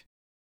MacBook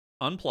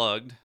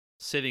unplugged,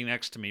 sitting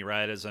next to me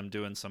right as I'm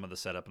doing some of the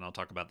setup, and I'll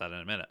talk about that in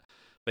a minute.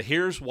 But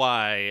here's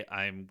why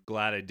I'm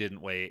glad I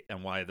didn't wait,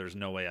 and why there's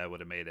no way I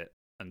would have made it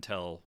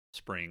until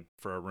spring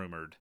for a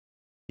rumored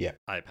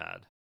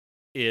iPad.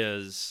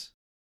 Is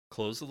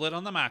close the lid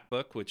on the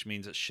MacBook, which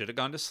means it should have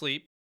gone to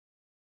sleep.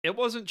 It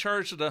wasn't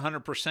charged at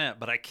 100%,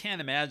 but I can't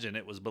imagine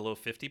it was below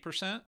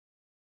 50%.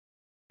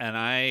 And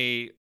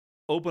I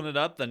open it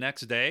up the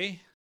next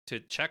day to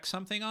check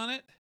something on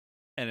it,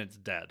 and it's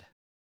dead.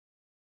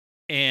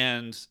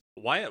 And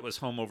Wyatt was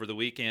home over the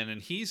weekend,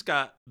 and he's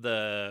got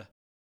the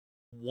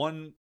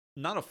one,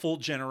 not a full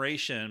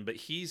generation, but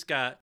he's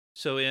got,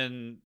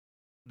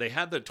 they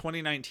had the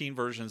 2019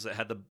 versions that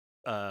had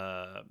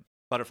the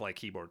butterfly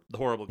keyboard, the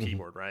horrible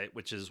keyboard, right?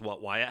 Which is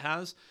what Wyatt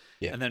has.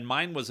 Yeah. And then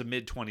mine was a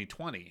mid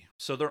 2020.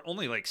 So they're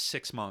only like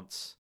 6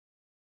 months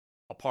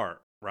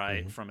apart,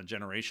 right? From a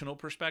generational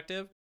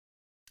perspective.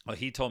 Well,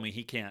 he told me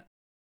he can't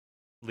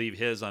leave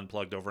his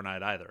unplugged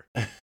overnight either,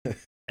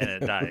 and it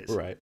dies.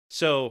 Right.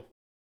 So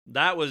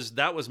that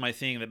was my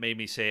thing that made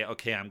me say,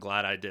 okay, I'm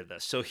glad I did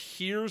this. So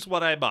here's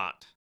what I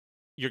bought.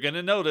 You're going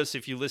to notice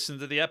if you listened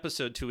to the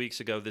episode 2 weeks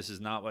ago, this is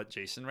not what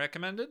Jason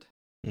recommended.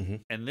 Mm-hmm.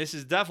 And this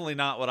is definitely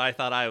not what I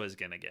thought I was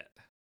going to get.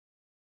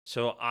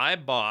 So I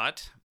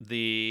bought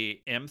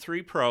the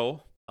M3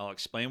 Pro. I'll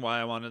explain why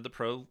I wanted the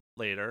Pro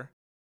later.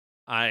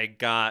 I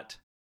got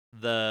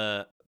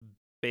the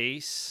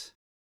base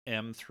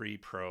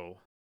M3 Pro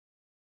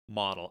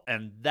model.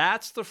 And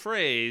that's the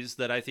phrase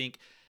that I think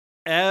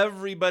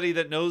everybody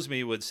that knows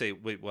me would say,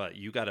 wait, what?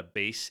 You got to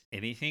base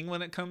anything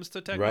when it comes to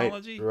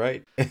technology?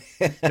 Right.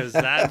 Because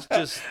that's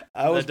just,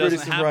 I was that pretty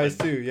doesn't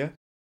surprised happen. too. Yeah.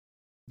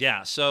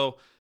 Yeah. So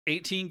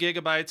 18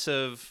 gigabytes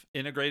of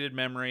integrated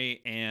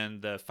memory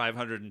and the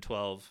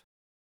 512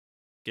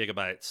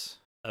 gigabytes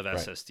of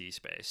SSD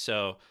space.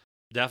 So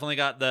definitely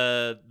got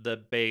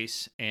the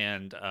base,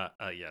 and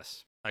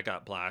yes, I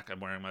got black.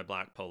 I'm wearing my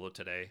black polo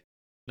today.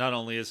 Not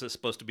only is it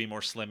supposed to be more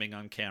slimming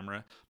on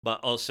camera, but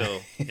also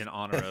in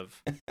honor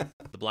of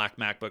the black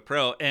MacBook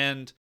Pro.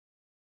 And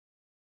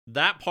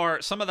that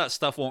part, some of that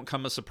stuff won't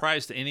come as a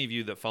surprise to any of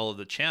you that follow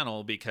the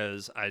channel,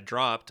 because I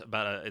dropped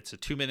it's a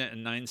 2-minute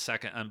and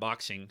 9-second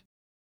unboxing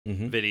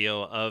Mm-hmm.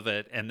 video of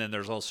it. And then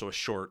there's also a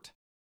short,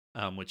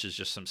 which is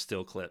just some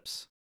still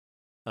clips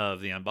of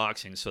the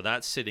unboxing. So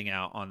that's sitting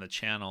out on the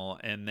channel.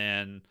 And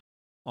then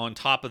on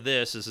top of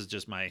this is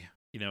just my,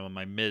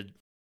 my mid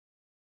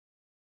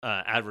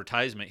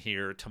advertisement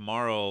here.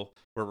 Tomorrow,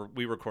 where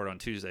we record on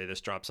Tuesday,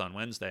 this drops on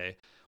Wednesday.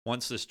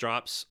 Once this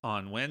drops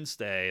on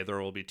Wednesday,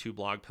 there will be 2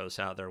 blog posts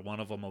out there. One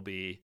of them will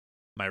be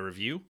my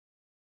review.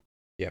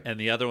 Yep. And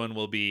the other one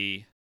will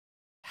be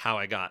how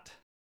I got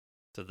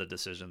to the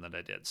decision that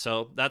I did.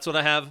 So that's what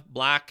I have.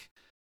 Black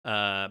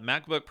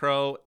MacBook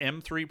Pro,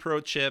 M3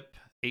 Pro chip,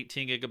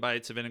 18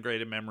 gigabytes of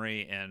integrated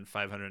memory, and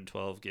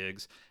 512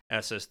 gigs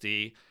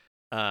SSD.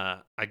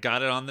 I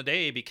got it on the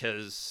day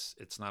because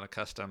it's not a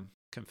custom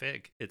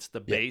config. It's the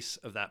base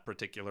of that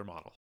particular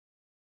model.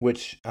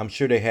 Which I'm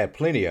sure they had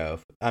plenty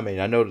of. I mean,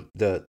 I know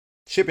the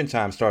shipping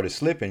time started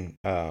slipping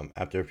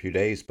after a few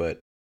days, but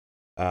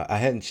I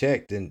hadn't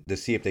checked to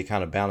see if they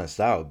kind of balanced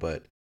out.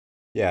 But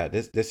yeah,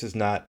 this is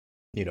not,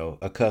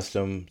 a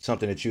custom,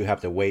 something that you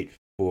have to wait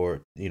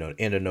for,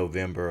 end of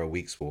November or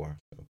weeks for,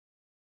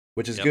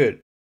 which is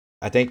good.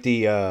 I think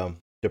the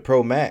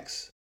Pro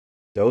Max,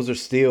 those are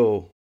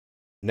still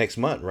next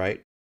month,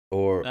 right?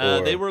 Or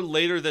they were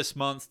later this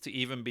month to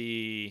even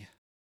be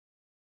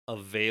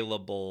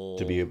available.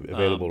 To be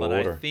available to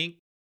order.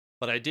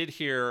 But I did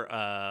hear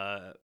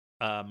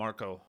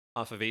Marco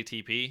off of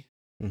ATP.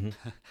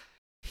 Mm-hmm.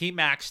 He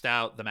maxed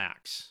out the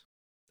Max.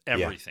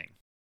 Everything.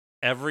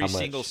 Yeah. Every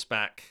single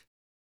spec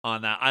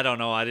on that. I don't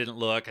know. I didn't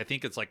look. I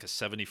think it's like a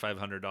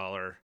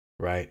 $7,500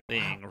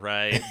 thing,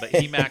 right? But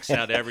he maxed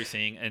out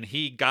everything, and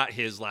he got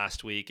his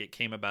last week. It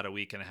came about a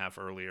week and a half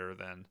earlier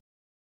than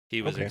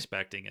he was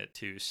expecting it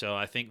to. So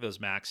I think those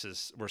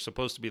Maxes were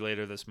supposed to be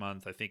later this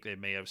month. I think they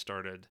may have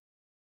started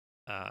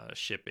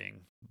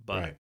shipping,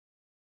 but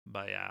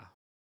yeah.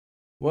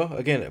 Well,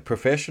 again, a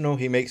professional.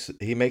 He makes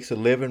a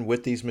living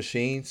with these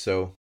machines,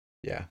 so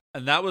yeah.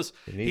 And that was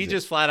he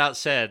just flat out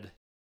said,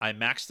 I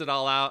maxed it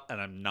all out,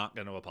 and I'm not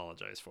going to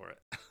apologize for it.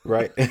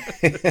 Right.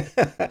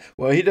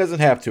 Well, he doesn't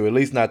have to, at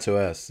least not to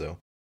us. So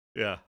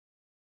yeah.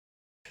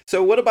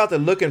 So what about the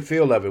look and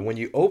feel of it when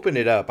you open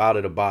it up out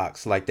of the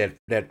box, like that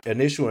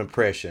initial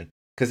impression?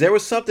 Because there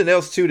was something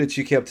else too that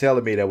you kept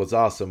telling me that was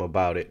awesome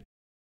about it,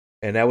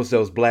 and that was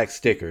those black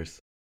stickers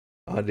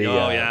on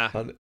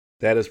the.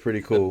 That is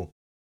pretty cool.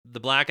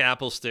 The black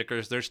Apple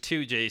stickers. There's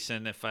 2,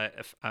 Jason. If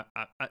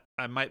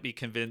I might be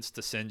convinced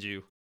to send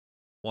you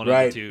one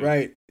of the 2.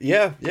 Right.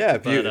 Yeah.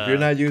 If you're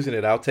not using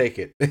it, I'll take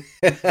it.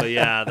 But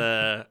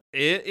yeah,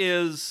 it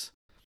is.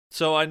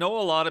 So I know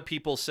a lot of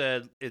people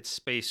said it's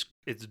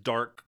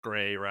dark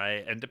gray,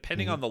 right? And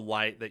depending on the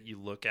light that you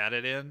look at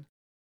it in,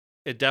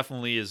 it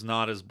definitely is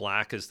not as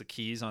black as the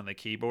keys on the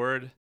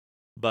keyboard.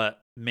 But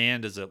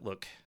man, does it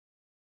look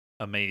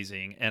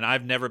amazing. And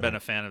I've never been a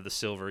fan of the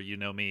silver. You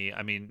know me.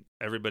 I mean,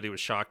 everybody was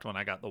shocked when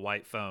I got the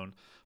white phone.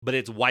 But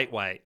it's white,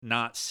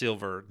 not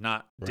silver,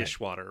 not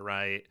dishwater,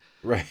 right?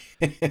 Right.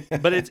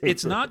 But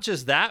it's not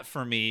just that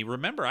for me.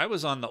 Remember, I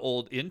was on the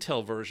old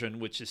Intel version,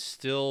 which is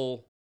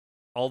still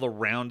all the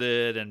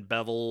rounded and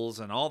bevels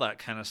and all that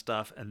kind of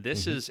stuff. And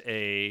this is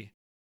a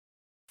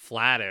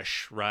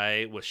flattish,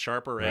 right, with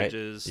sharper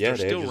edges. Yeah,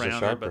 they're still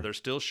rounded, but they're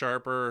still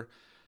sharper.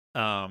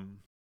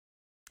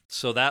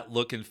 So that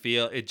look and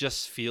feel, it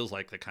just feels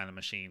like the kind of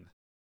machine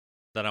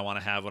that I want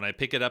to have. When I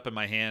pick it up in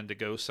my hand to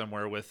go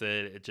somewhere with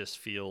it, it just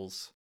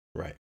feels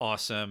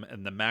awesome.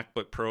 And the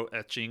MacBook Pro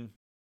etching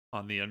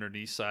on the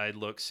underneath side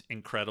looks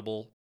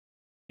incredible.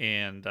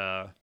 And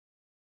the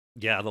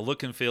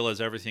look and feel is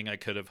everything I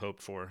could have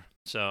hoped for.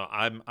 So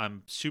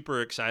I'm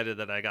super excited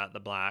that I got the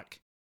black.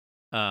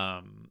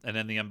 And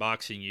in the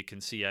unboxing, you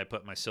can see I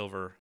put my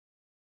silver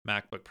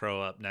MacBook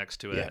Pro up next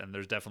to it, and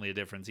there's definitely a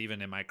difference,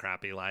 even in my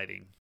crappy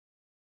lighting.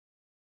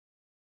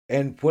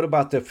 And what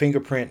about the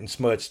fingerprint and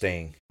smudge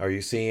thing? Are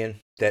you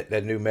seeing that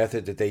new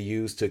method that they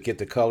use to get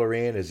the color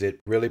in? Is it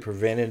really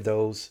preventing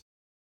those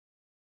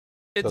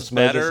It's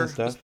smudges and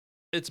better. stuff?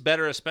 It's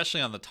better,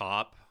 especially on the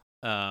top.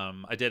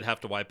 I did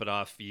have to wipe it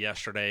off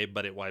yesterday,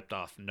 but it wiped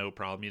off no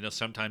problem. You know,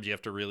 sometimes you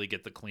have to really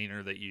get the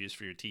cleaner that you use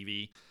for your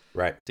TV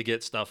Right. to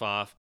get stuff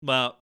off.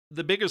 Well,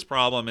 the biggest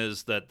problem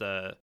is that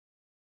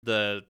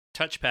the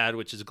touchpad,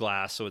 which is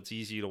glass, so it's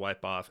easy to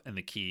wipe off, and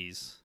the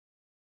keys,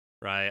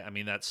 right? I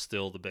mean, that's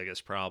still the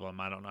biggest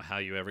problem. I don't know how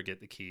you ever get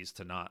the keys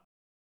to not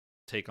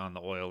take on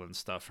the oil and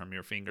stuff from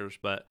your fingers,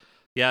 but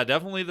yeah,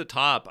 definitely the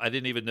top. I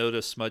didn't even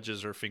notice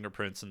smudges or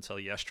fingerprints until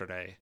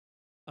yesterday.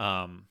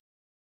 Um,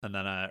 and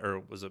then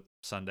or was it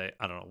Sunday?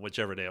 I don't know,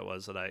 whichever day it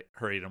was that I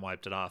hurried and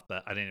wiped it off,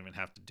 but I didn't even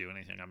have to do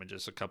anything. I mean,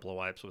 just a couple of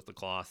wipes with the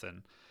cloth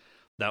and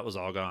that was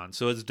all gone.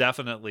 So it's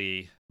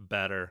definitely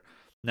better.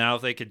 Now,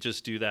 if they could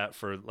just do that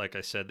for, like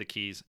I said, the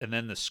keys and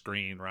then the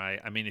screen, right?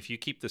 I mean, if you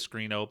keep the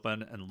screen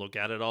open and look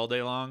at it all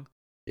day long,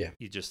 Yeah.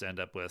 you just end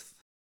up with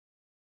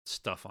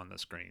stuff on the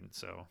screen.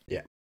 So,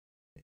 Yeah.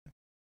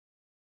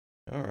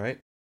 All right.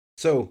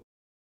 So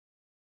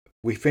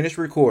we finished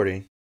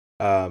recording.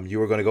 You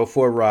were going to go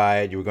for a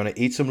ride. You were going to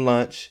eat some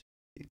lunch,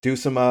 do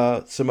some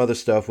other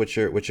stuff with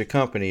your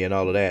company and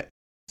all of that.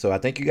 So I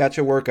think you got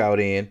your workout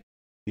in.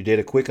 You did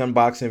a quick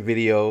unboxing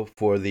video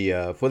for the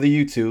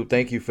YouTube.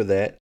 Thank you for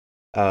that.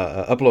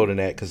 Uploading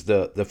that because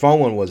the phone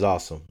one was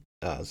awesome.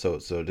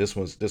 So this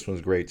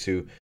one's great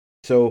too.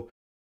 So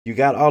you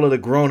got all of the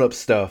grown up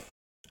stuff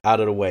out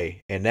of the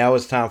way, and now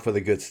it's time for the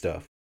good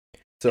stuff.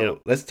 So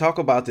yep. let's talk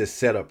about this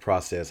setup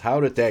process. How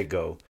did that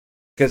go?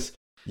 Because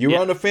you were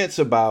Yeah. on the fence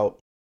about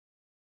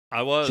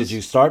I was. should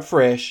you start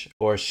fresh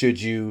or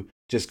should you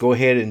just go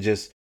ahead and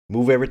just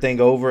move everything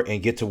over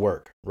and get to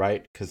work,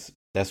 right? Because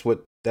that's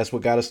what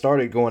got us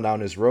started going down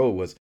this road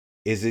was,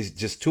 is this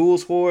just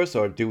tools for us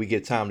or do we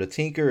get time to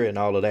tinker and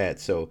all of that?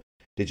 So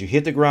did you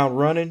hit the ground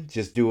running,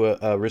 just do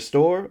a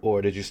restore,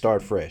 or did you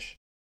start fresh?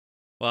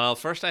 Well,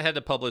 first I had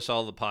to publish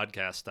all the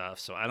podcast stuff,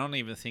 so I don't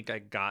even think I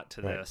got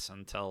to Right. this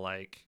until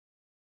like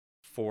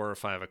 4 or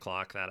 5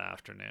 o'clock that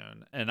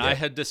afternoon. And Yep. I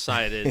had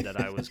decided that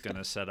I was going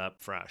to set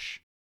up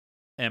fresh.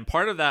 And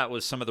part of that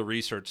was some of the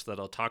research that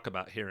I'll talk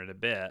about here in a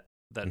bit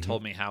that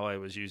told me how I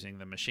was using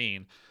the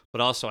machine. But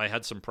also I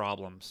had some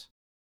problems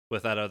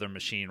with that other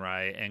machine,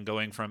 right? And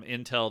going from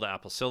Intel to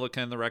Apple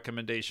Silicon, the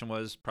recommendation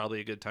was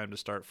probably a good time to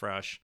start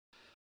fresh.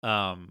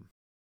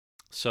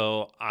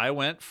 So I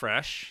went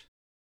fresh,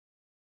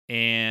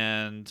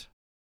 and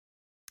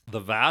the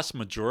vast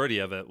majority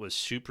of it was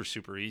super,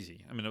 super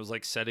easy. I mean, it was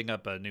like setting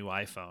up a new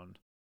iPhone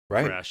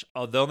Right. fresh.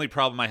 The only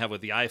problem I have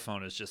with the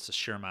iPhone is just the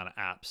sheer amount of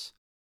apps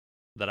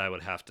that I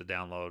would have to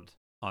download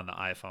on the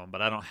iPhone,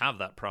 but I don't have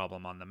that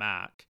problem on the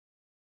Mac.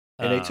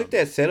 And they took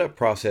that setup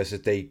process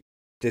that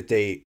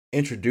they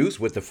introduced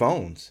with the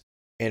phones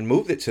and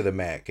moved it to the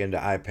Mac and the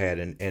iPad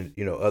and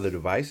other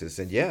devices.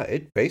 And yeah,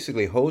 it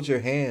basically holds your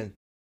hand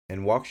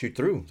and walks you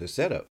through the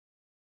setup.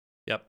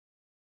 Yep.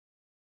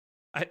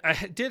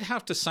 I did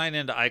have to sign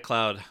into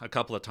iCloud a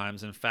couple of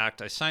times. In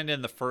fact, I signed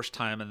in the first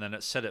time and then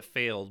it said it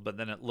failed, but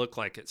then it looked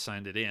like it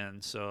signed it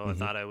in. So I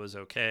thought I was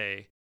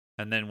okay.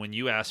 And then when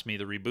you asked me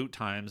the reboot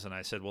times and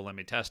I said, well, let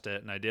me test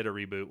it. And I did a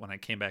reboot. When I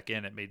came back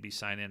in, it made me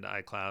sign into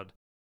iCloud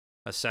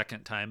a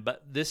second time.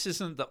 But this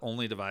isn't the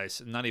only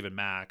device, not even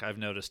Mac. I've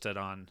noticed it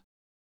on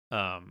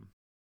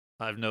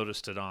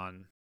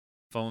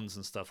phones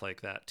and stuff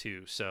like that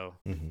too. So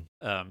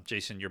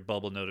Jason, your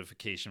bubble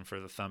notification for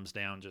the thumbs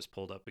down just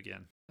pulled up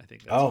again. I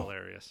think that's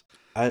hilarious.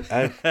 I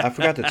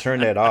forgot to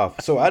turn that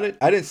off. So I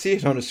didn't see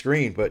it on the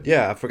screen, but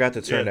yeah, I forgot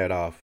to turn that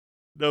off.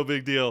 No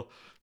big deal.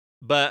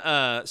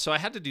 But so I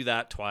had to do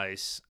that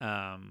twice.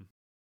 But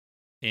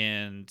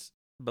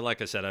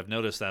like I said, I've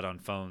noticed that on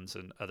phones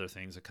and other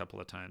things a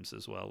couple of times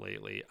as well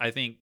lately. I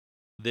think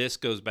this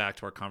goes back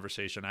to our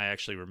conversation. I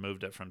actually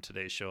removed it from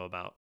today's show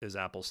about, is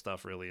Apple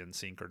stuff really in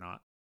sync or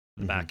not?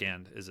 The back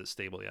end, is it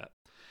stable yet?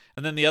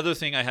 And then the other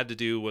thing I had to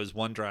do was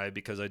OneDrive,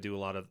 because I do a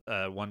lot of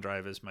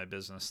OneDrive is my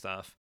business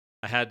stuff.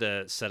 I had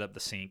to set up the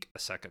sync a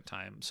second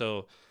time.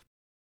 So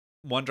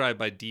OneDrive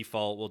by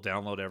default will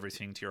download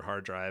everything to your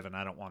hard drive, and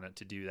I don't want it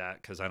to do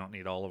that because I don't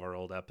need all of our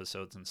old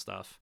episodes and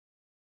stuff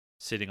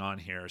sitting on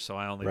here. So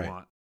I only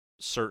want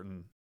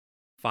certain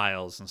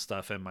files and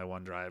stuff in my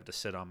OneDrive to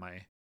sit on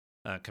my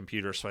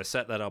computer. So I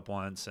set that up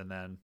once, and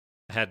then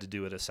I had to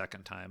do it a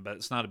second time. But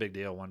it's not a big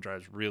deal.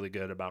 OneDrive's really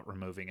good about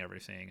removing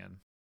everything, and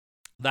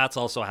that's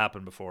also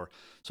happened before.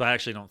 So I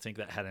actually don't think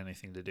that had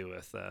anything to do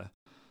with the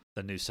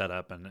new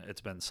setup, and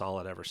it's been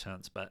solid ever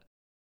since. But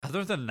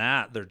other than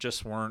that, there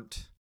just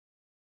weren't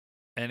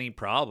any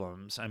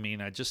problems. I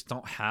mean, I just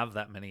don't have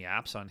that many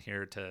apps on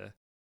here to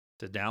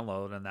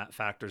download, and that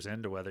factors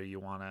into whether you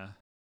want to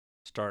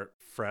start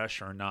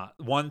fresh or not.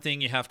 One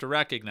thing you have to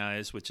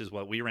recognize, which is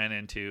what we ran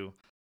into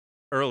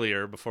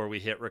earlier before we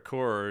hit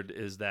record,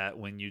 is that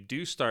when you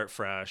do start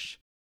fresh,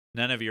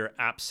 none of your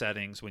app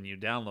settings when you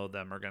download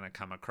them are going to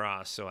come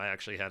across. So I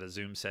actually had a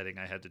Zoom setting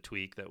I had to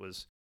tweak that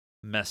was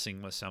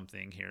messing with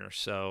something here.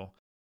 So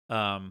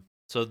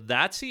So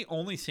that's the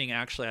only thing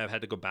actually I've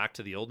had to go back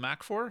to the old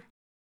Mac for,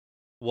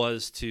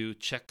 was to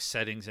check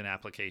settings and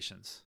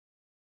applications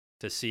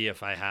to see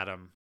if I had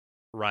them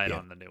right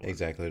on the new one.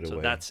 Exactly the way.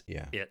 So that's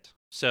it.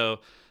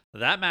 So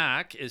that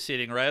Mac is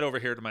sitting right over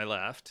here to my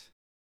left.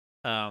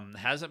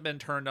 Hasn't been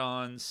turned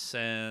on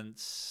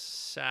since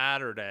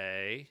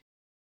Saturday.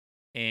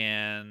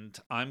 And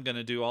I'm going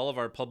to do all of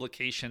our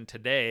publication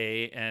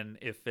today. And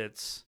if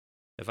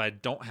I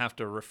don't have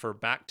to refer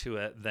back to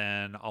it,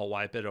 then I'll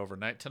wipe it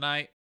overnight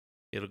tonight.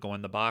 It'll go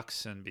in the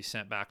box and be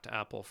sent back to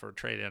Apple for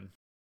trade-in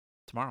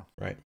tomorrow.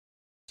 Right.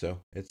 So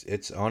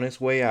it's on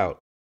its way out,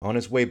 on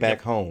its way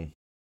back home.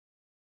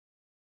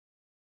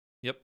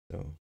 Yep.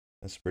 So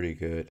that's pretty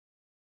good.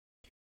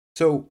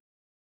 So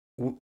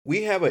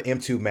we have an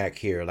M2 Mac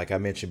here, like I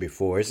mentioned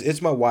before.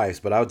 It's my wife's,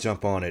 but I'll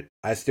jump on it.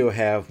 I still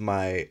have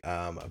my,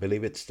 I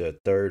believe it's the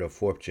third or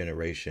fourth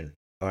generation,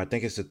 or I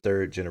think it's the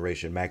third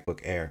generation MacBook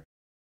Air,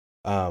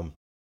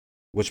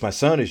 which my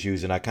son is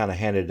using. I kind of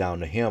handed it down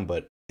to him,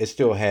 but it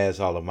still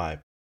has all of my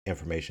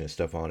information and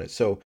stuff on it.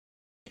 So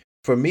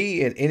for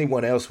me and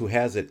anyone else who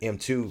has an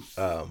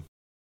M2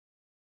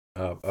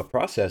 a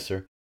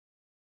processor,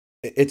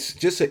 it's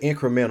just an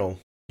incremental,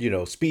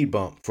 speed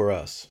bump for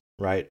us,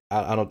 right?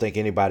 I don't think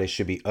anybody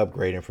should be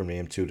upgrading from the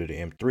M2 to the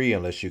M3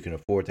 unless you can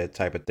afford that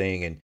type of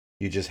thing and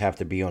you just have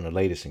to be on the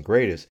latest and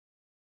greatest.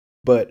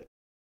 But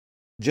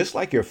just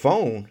like your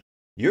phone,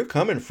 you're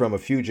coming from a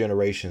few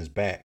generations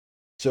back.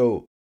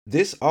 So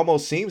this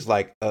almost seems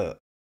like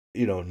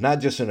not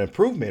just an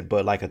improvement,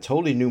 but like a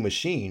totally new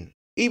machine,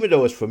 even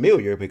though it's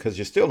familiar because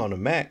you're still on the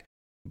Mac.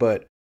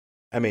 But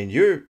I mean,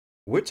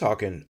 we're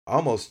talking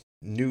almost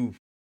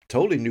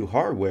totally new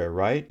hardware,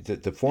 right?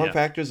 The form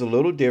factor is a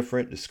little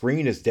different. The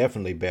screen is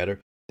definitely better.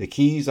 The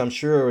keys, I'm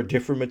sure, are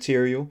different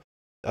material.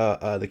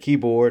 The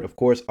keyboard, of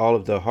course, all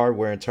of the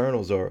hardware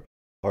internals are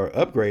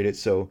upgraded.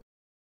 So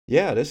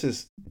yeah, this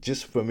is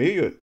just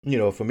familiar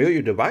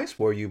device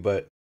for you.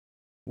 But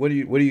what do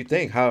you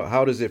think?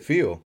 How does it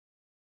feel?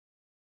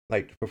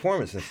 Like the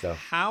performance and stuff.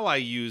 How I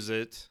use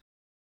it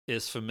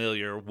is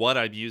familiar. What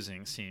I'm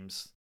using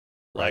seems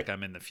like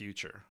I'm in the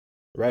future.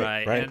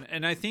 Right.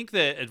 And I think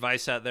the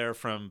advice out there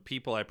from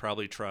people I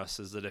probably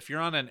trust is that if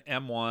you're on an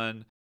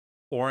M1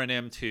 or an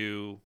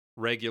M2,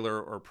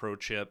 regular or pro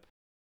chip,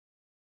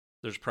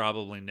 there's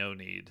probably no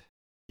need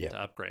to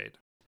upgrade.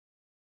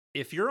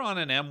 If you're on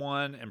an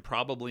M1 and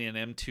probably an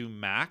M2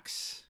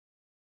 Max,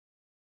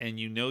 and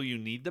you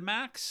need the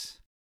Max,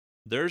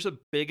 there's a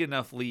big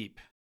enough leap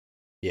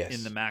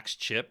in the Max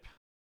chip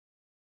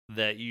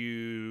that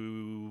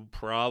you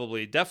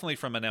definitely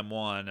from an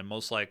M1 and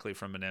most likely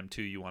from an M2,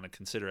 you want to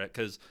consider it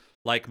because,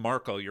 like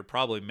Marco, you're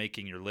probably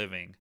making your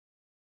living.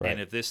 Right. And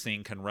if this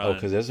thing can run,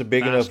 because there's a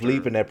big enough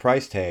leap in that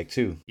price tag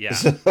too. Yeah.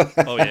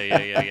 Oh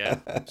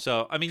yeah.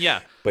 So I mean, yeah.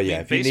 But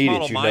if you need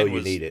it,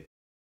 you need it.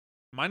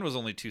 Mine was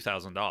only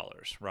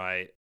 $2,000,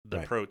 right? The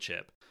Pro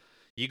chip.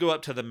 You go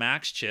up to the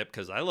Max chip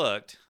because I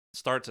looked,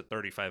 starts at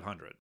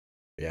 $3,500.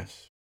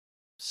 Yes.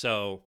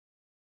 So,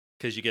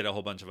 because you get a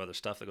whole bunch of other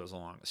stuff that goes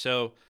along.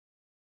 So,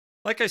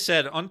 like I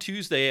said, on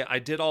Tuesday, I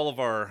did all of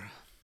our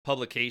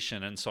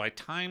publication. And so I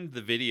timed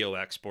the video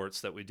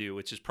exports that we do,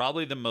 which is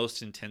probably the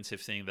most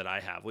intensive thing that I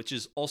have, which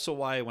is also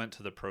why I went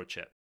to the Pro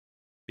chip.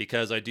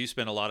 Because I do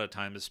spend a lot of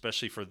time,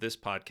 especially for this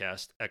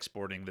podcast,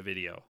 exporting the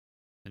video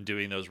and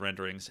doing those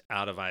renderings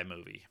out of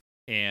iMovie.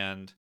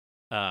 And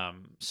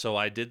so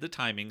I did the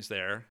timings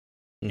there.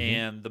 Mm-hmm.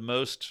 And the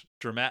most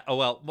dramatic...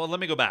 well, let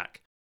me go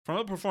back. From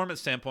a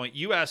performance standpoint,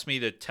 you asked me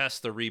to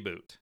test the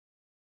reboot.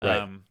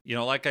 Right.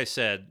 Like I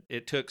said,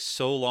 it took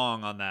so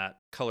long on that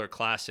Color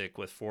Classic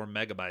with 4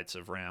 megabytes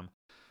of RAM.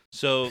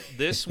 So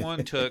this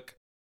one took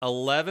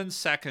 11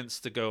 seconds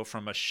to go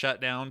from a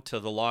shutdown to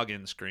the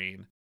login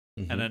screen,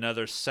 and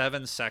another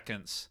 7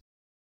 seconds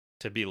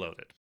to be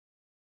loaded.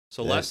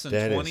 So less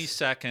than 20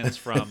 seconds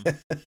from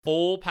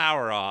full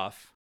power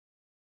off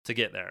to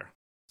get there.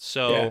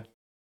 So...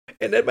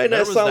 And that might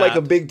not sound like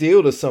a big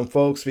deal to some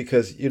folks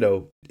because,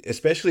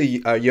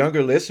 especially our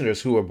younger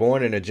listeners who are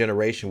born in a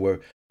generation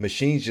where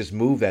machines just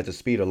move at the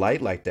speed of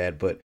light like that.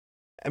 But,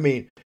 I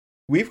mean,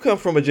 we've come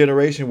from a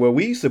generation where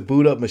we used to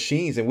boot up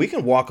machines and we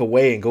can walk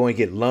away and go and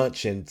get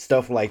lunch and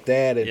stuff like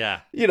that. And,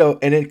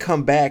 and then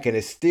come back and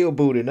it's still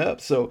booting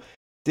up. So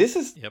this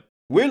is,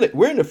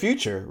 we're in the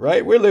future,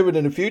 right? We're living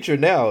in the future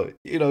now.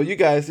 You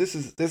guys, this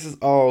is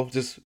all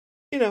just,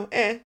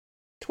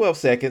 12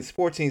 seconds,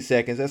 14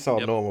 seconds. That's all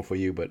normal for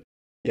you. But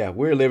yeah,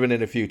 we're living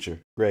in the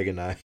future, Greg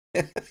and I.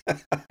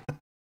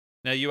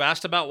 Now, you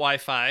asked about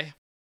Wi-Fi.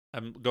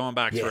 I'm going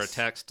back to our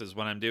text is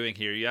what I'm doing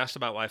here. You asked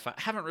about Wi-Fi.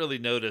 I haven't really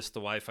noticed the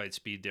Wi-Fi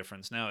speed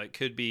difference. Now, it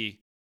could be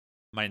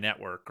my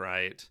network,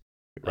 right?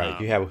 Right.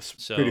 You have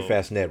a pretty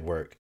fast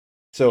network.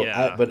 So,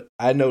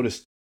 I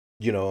noticed,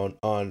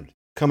 on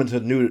coming to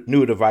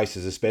newer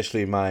devices,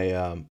 especially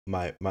my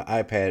my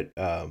iPad,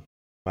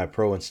 my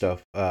Pro and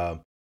stuff,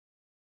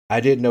 I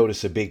did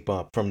notice a big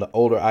bump from the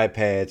older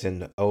iPads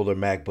and the older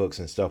MacBooks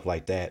and stuff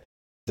like that.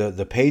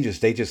 The pages,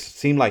 they just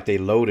seem like they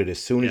loaded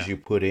as soon as you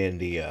put in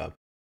the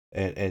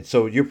And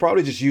so you're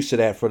probably just used to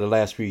that for the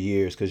last few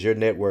years because your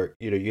network,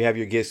 you have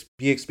your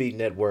gig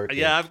network.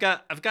 Yeah, I've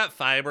got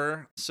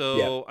fiber, Yeah.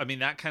 so I mean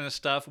that kind of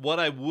stuff. What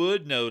I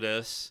would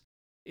notice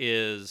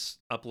is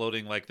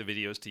uploading like the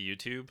videos to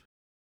YouTube,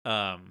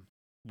 um,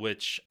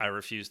 which I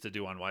refuse to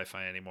do on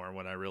Wi-Fi anymore.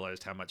 When I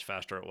realized how much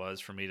faster it was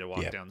for me to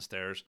walk Yeah.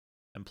 downstairs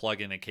and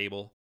plug in a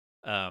cable,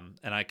 and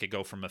I could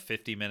go from a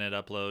 50-minute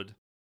upload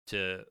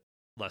to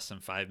less than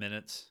 5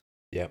 minutes.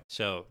 Yeah.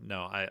 So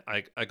no,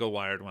 I go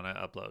wired when I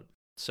upload.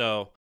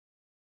 So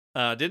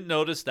didn't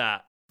notice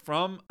that.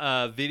 From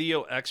a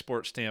video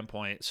export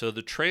standpoint, so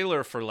the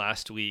trailer for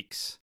last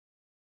week's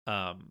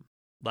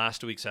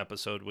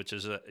episode, which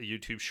is a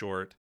YouTube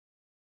short,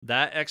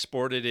 that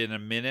exported in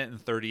 1 minute and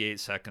 38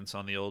 seconds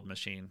on the old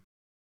machine.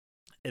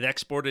 It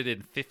exported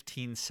in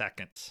 15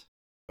 seconds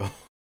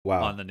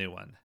Wow. on the new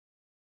one.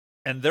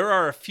 And there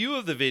are a few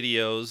of the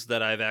videos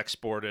that I've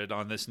exported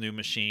on this new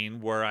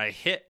machine where I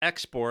hit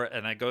export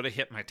and I go to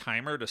hit my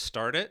timer to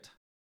start it.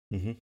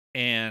 Mm-hmm.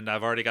 And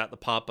I've already got the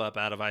pop-up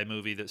out of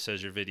iMovie that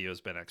says your video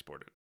has been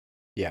exported.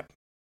 Yeah.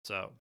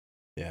 So,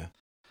 yeah.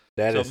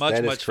 That is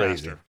much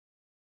crazy. faster.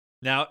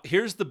 Now,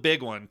 here's the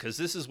big one, because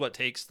this is what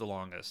takes the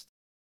longest.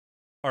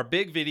 Our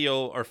big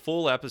video, our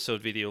full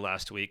episode video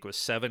last week was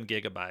 7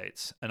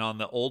 gigabytes. And on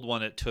the old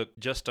one, it took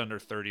just under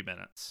 30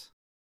 minutes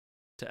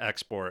to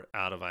export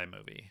out of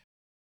iMovie.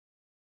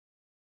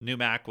 New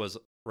Mac was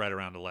right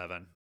around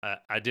 11.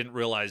 I didn't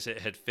realize it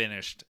had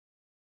finished,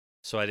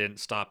 so I didn't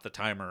stop the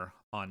timer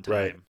on time.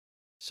 Right.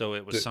 So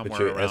it was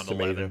somewhere around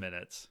 11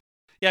 minutes.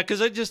 Yeah,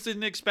 because I just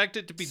didn't expect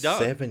it to be done.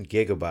 7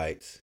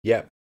 gigabytes.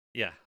 Yep.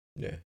 Yeah.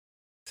 Yeah.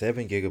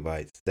 7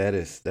 gigabytes.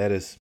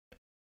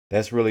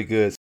 That's really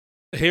good.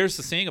 Here's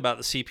the thing about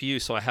the CPU.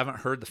 So I haven't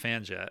heard the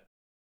fans yet.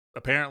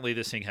 Apparently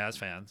this thing has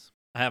fans.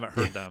 I haven't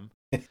heard them.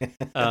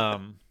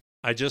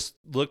 I just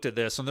looked at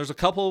this, and there's a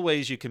couple of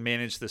ways you can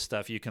manage this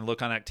stuff. You can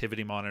look on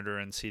Activity Monitor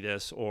and see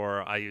this,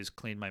 or I use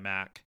Clean My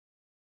Mac,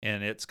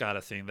 and it's got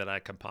a thing that I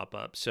can pop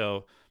up.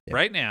 So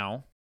right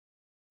now,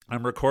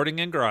 I'm recording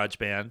in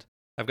GarageBand.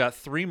 I've got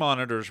 3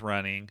 monitors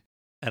running,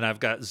 and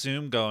I've got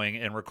Zoom going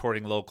and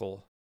recording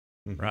local,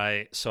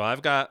 right? So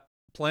I've got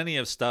plenty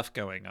of stuff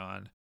going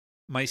on.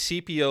 My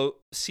CPU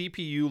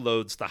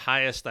load's the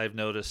highest I've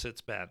noticed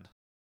it's been.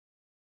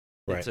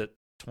 Right. It's at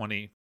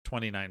 29%.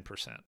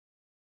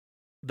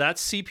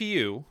 That's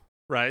CPU,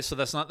 right? So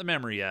that's not the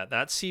memory yet.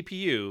 That's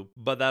CPU,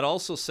 but that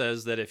also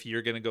says that if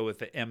you're going to go with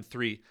the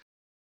M3,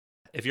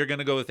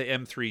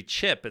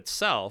 chip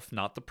itself,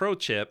 not the Pro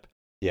chip,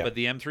 but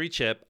the M3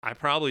 chip, I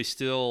probably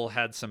still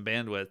had some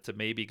bandwidth to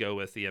maybe go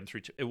with the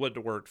M3 chip. It wouldn't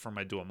have worked for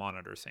my dual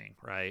monitor thing,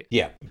 right?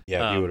 Yeah.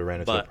 Yeah, you would have ran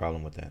into a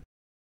problem with that.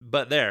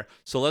 But there.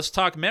 So let's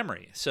talk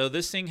memory. So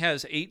this thing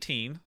has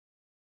 18,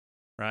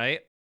 right?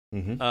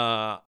 Mm-hmm.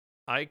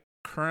 I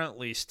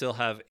currently still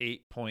have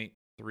 8.32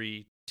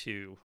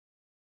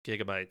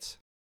 gigabytes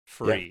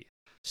free. Yep.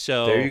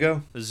 So there you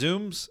go.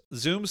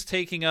 Zoom's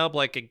taking up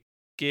like a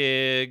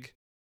gig.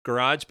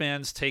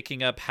 GarageBand's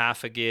taking up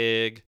half a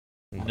gig.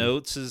 Mm-hmm.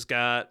 Notes has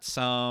got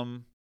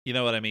some, you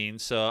know what I mean?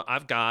 So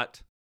I've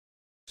got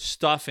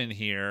stuff in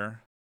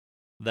here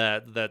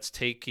that's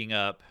taking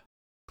up.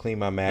 Clean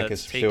My Mac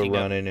is still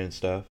running and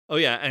stuff. Oh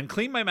yeah, and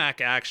Clean My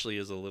Mac actually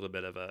is a little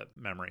bit of a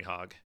memory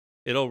hog.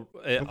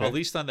 At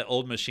least on the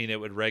old machine, it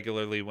would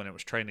regularly, when it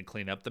was trying to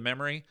clean up the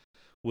memory,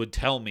 would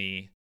tell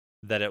me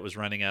that it was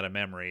running out of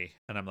memory,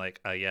 and I'm like,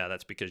 yeah,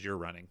 that's because you're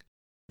running.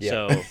 Yeah.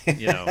 So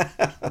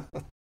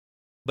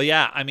but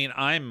yeah, I mean,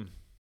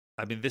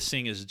 this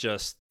thing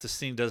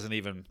doesn't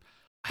even.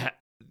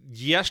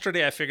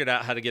 Yesterday, I figured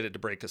out how to get it to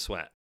break a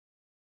sweat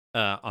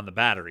on the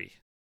battery.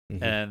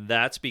 Mm-hmm. And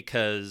that's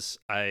because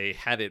I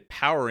had it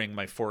powering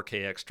my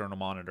 4K external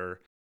monitor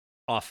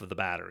off of the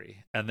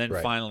battery. And then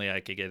finally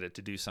I could get it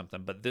to do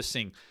something. But this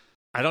thing,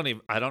 I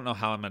don't know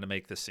how I'm going to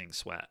make this thing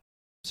sweat.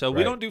 So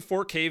we don't do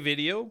 4K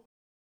video.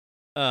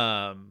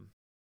 But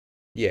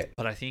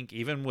I think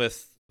even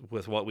with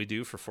what we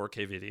do for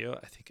 4K video,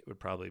 I think it would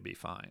probably be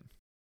fine.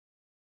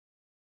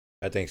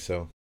 I think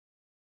so.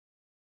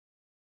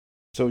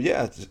 So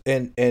yeah,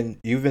 and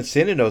you've been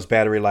sending those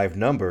battery life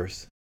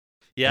numbers.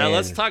 Yeah,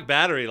 let's talk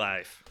battery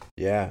life.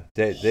 Yeah,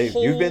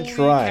 you've been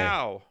trying.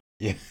 Cow.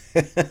 Yeah.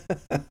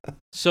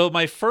 So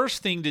my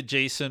first thing to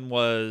Jason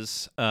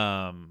was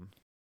I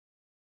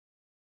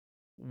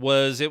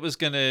was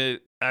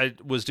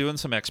doing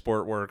some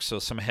export work, so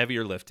some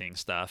heavier lifting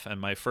stuff, and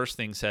my first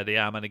thing said,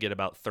 I'm going to get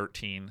about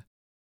 13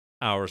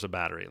 hours of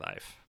battery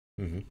life.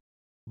 Mm-hmm.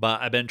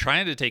 But I've been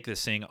trying to take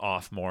this thing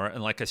off more,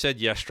 and like I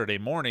said yesterday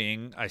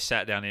morning, I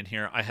sat down in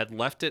here. I had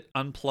left it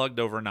unplugged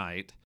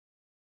overnight.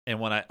 And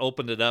when I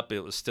opened it up, it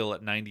was still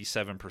at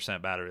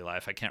 97% battery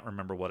life. I can't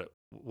remember what it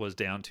was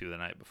down to the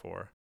night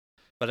before.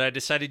 But I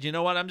decided, you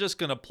know what? I'm just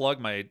going to plug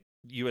my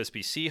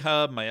USB-C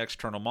hub, my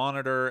external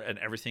monitor, and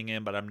everything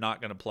in, but I'm not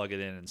going to plug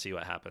it in and see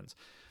what happens.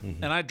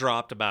 Mm-hmm. And I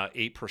dropped about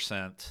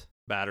 8%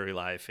 battery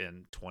life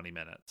in 20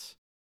 minutes.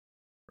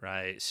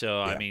 Right? So,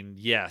 I mean,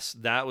 yes,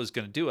 that was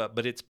going to do it,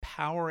 but it's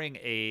powering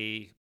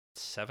a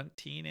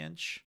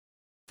 17-inch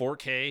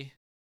 4K.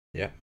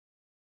 Yeah.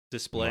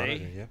 display,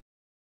 Monitor, yeah.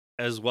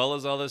 as well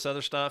as all this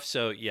other stuff.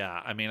 So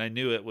yeah, I mean, I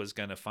knew it was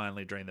going to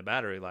finally drain the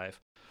battery life.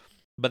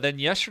 But then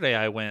yesterday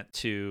I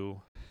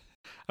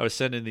was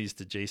sending these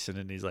to Jason,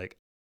 and he's like,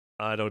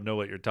 I don't know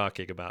what you're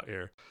talking about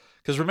here.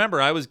 Because remember,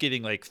 I was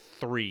getting like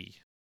 3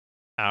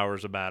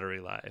 hours of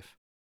battery life.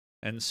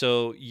 And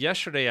so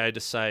yesterday I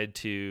decided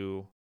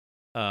to,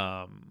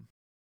 well,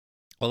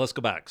 let's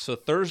go back. So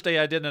Thursday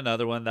I did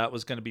another one. That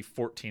was going to be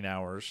 14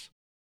 hours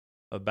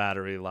of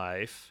battery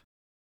life.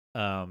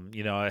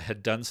 I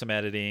had done some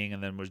editing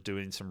and then was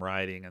doing some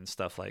writing and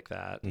stuff like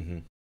that.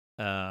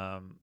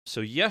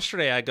 So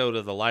yesterday I go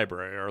to the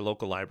library, our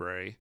local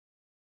library,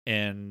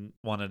 and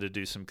wanted to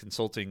do some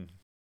consulting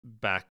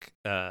back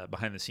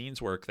behind the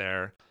scenes work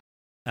there.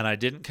 And I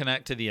didn't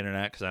connect to the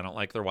internet because I don't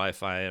like their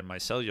Wi-Fi, and my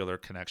cellular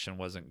connection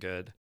wasn't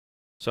good.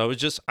 So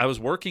I was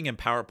working in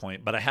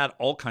PowerPoint, but I had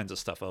all kinds of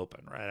stuff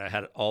open, right? I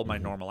had all my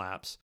normal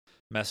apps,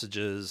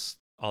 messages,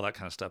 all that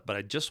kind of stuff, but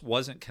I just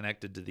wasn't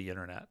connected to the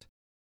internet.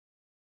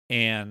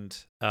 And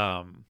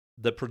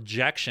the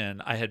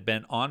projection, I had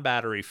been on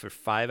battery for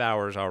 5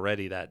 hours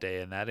already that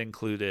day, and that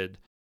included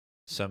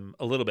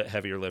a little bit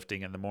heavier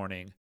lifting in the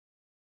morning.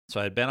 So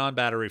I had been on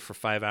battery for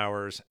 5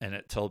 hours, and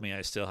it told me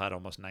I still had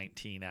almost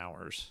 19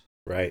 hours.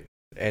 Right.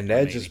 And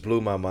that just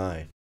blew my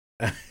mind.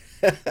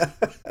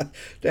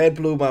 That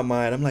blew my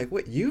mind. I'm like,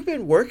 what? You've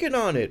been working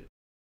on it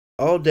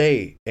all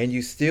day and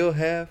you still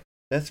have?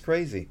 That's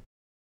crazy.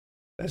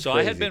 That's so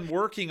crazy. I had been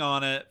working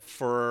on it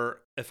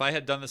if I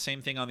had done the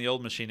same thing on the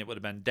old machine, it would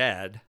have been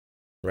dead.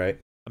 Right.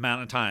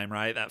 Amount of time,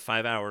 right? That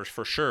 5 hours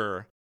for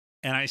sure.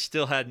 And I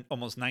still had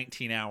almost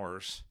 19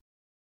 hours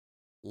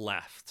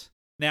left.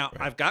 Now,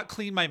 I've got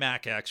Clean My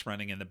Mac X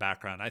running in the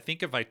background. I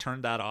think if I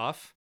turned that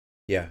off,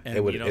 and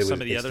some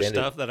of the other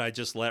stuff that I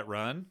just let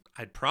run,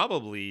 I'd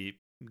probably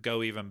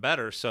go even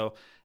better. So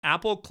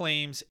Apple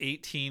claims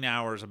 18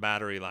 hours of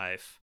battery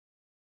life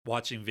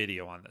watching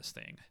video on this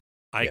thing.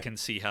 I can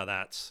see how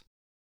that's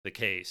the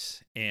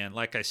case. And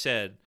like I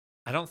said,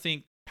 I don't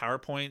think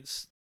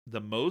PowerPoint's the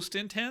most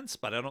intense,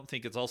 but I don't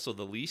think it's also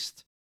the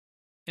least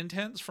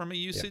intense from a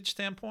usage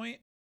standpoint.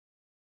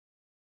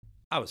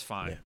 I was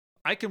fine. Yeah.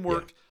 I can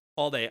work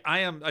all day.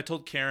 I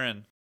told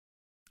Karen,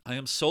 I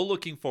am so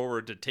looking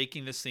forward to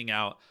taking this thing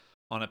out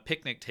on a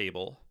picnic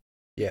table.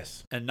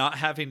 Yes. And not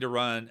having to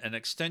run an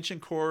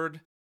extension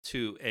cord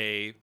to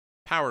a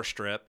power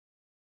strip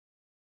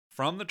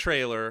from the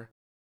trailer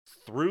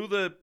through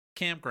the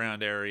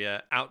campground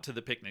area out to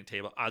the picnic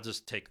table. I'll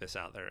just take this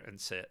out there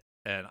and sit.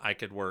 And I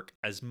could work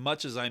as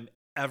much as I'm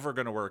ever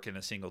going to work in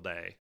a single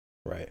day.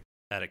 Right.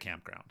 At a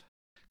campground.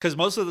 Because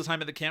most of the time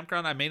at the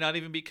campground, I may not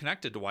even be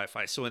connected to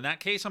Wi-Fi. So in that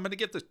case, I'm going to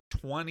get the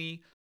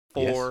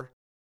 24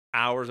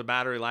 hours of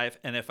battery life.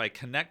 And if I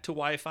connect to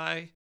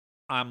Wi-Fi,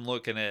 I'm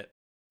looking at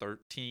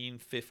 13,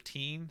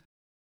 15,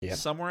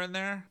 somewhere in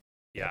there.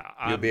 Yeah.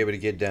 You'll be able to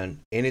get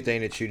done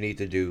anything that you need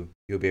to do.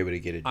 You'll be able to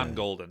get it done. I'm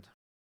golden.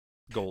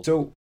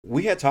 So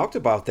we had talked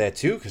about that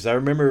too, because I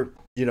remember,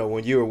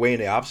 when you were weighing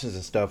the options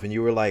and stuff, and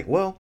you were like,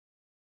 well,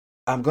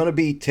 I'm going to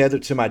be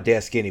tethered to my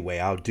desk anyway.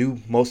 I'll do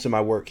most of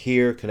my work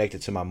here,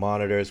 connected to my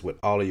monitors with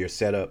all of your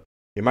setup,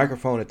 your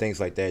microphone and things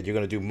like that. You're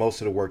going to do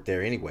most of the work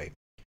there anyway.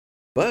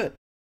 But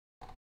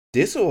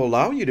this will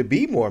allow you to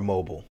be more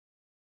mobile,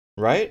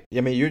 right?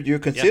 I mean, you're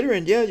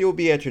considering, you'll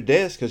be at your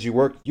desk because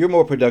you're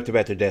more productive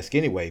at your desk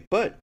anyway.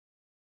 But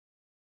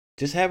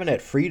just having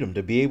that freedom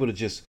to be able to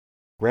just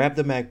grab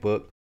the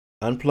MacBook,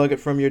 unplug it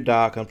from your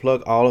dock,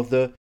 unplug all of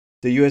the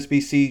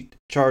USB-C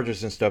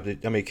chargers and stuff,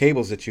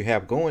 cables that you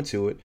have going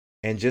to it,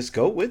 and just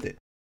go with it.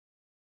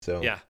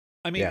 So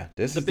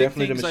this is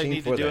definitely the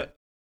machine for that.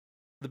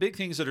 The big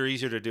things that are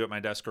easier to do at my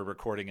desk are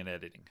recording and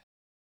editing.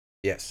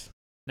 Yes.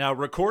 Now,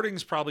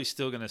 recording's probably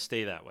still going to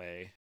stay that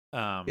way.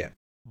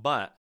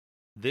 But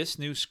this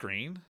new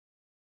screen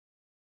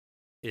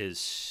is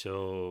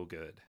so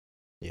good.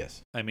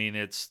 Yes. I mean,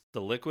 it's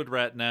the Liquid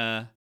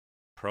Retina,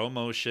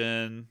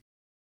 ProMotion,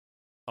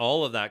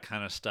 all of that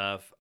kind of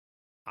stuff.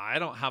 I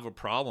don't have a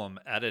problem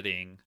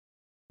editing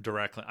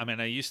directly. I mean,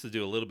 I used to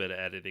do a little bit of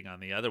editing on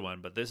the other one,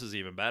 but this is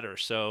even better.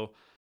 So,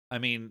 I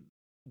mean,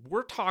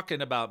 we're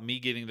talking about me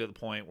getting to the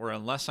point where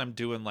unless I'm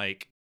doing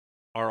like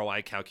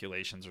ROI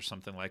calculations or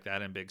something like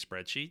that in big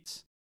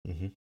spreadsheets,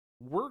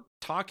 we're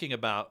talking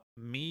about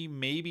me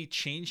maybe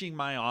changing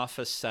my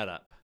office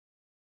setup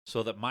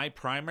so that my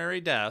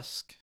primary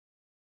desk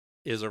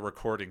is a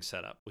recording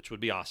setup, which would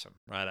be awesome,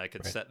 right? I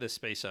could set this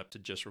space up to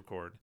just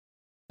record,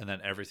 and then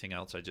everything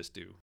else I just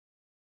do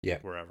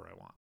wherever I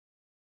want.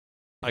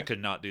 I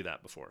could not do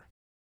that before.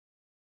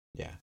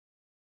 Yeah,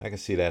 I can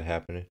see that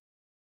happening.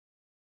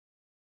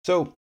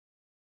 So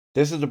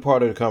this is the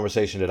part of the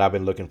conversation that I've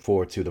been looking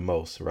forward to the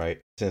most, right?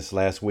 Since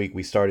last week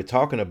we started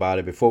talking about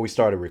it before we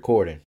started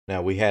recording.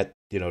 Now we had,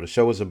 the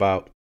show was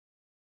about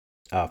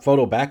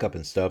photo backup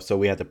and stuff, so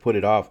we had to put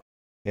it off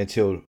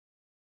until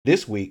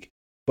this week.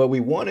 But we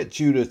wanted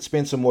you to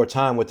spend some more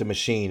time with the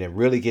machine and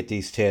really get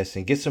these tests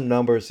and get some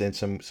numbers and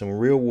some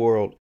real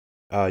world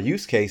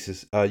use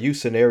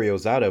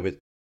scenarios out of it.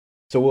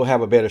 So we'll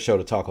have a better show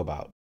to talk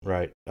about,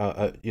 right?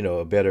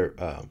 A better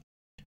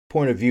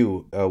point of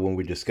view when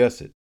we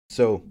discuss it.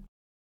 So,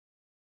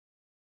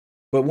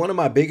 but one of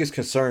my biggest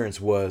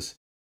concerns was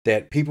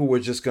that people were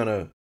just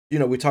gonna,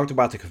 we talked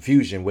about the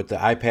confusion with the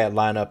iPad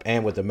lineup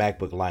and with the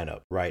MacBook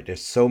lineup, right?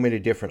 There's so many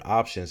different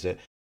options that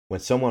when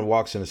someone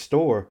walks in the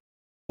store,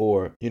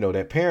 or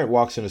that parent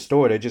walks in the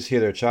store, they just hear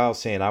their child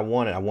saying, "I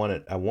want it, I want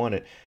it, I want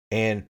it,"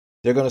 and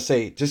they're gonna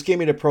say, "Just give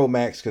me the Pro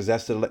Max because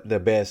that's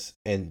the best,"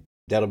 and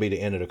that'll be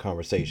the end of the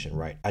conversation,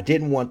 right? I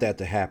didn't want that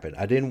to happen.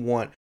 I didn't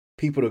want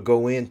people to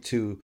go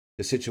into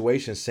the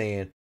situation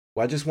saying,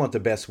 "Well, I just want the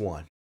best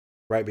one,"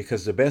 right?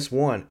 Because the best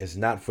one is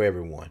not for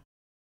everyone.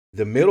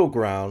 The middle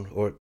ground,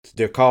 or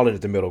they're calling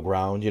it the middle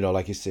ground,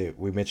 like you said,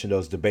 we mentioned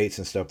those debates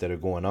and stuff that are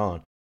going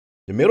on.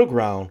 The middle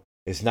ground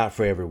is not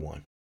for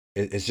everyone.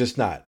 It's just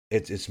not.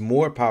 It's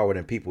more power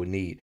than people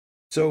need.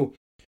 So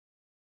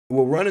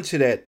we'll run into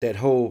that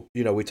whole,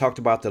 we talked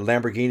about the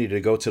Lamborghini to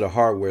go to the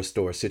hardware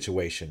store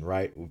situation,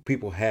 right?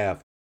 People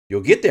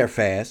you'll get there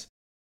fast,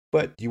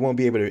 but you won't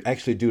be able to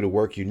actually do the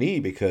work you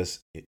need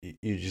because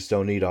you just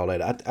don't need all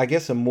that. I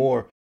guess a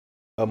more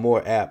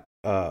apt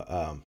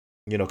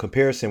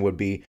comparison would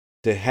be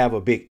to have a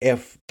big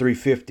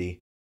F-350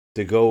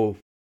 to go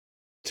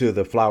to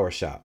the flower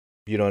shop.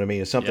 You know what I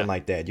mean? Or something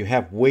like that. You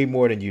have way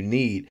more than you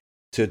need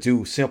to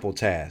do simple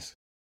tasks.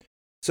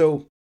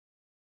 So,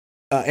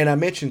 and I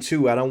mentioned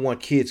too, I don't want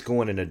kids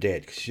going into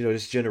debt because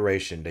this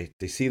generation,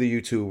 they see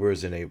the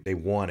YouTubers and they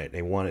want it,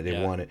 they want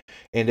it,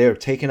 and they're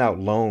taking out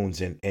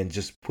loans and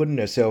just putting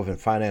themselves in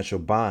financial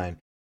bind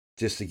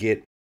just to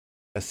get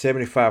a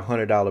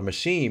 $7,500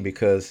 machine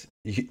because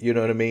you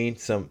know what I mean.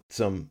 Some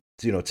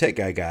tech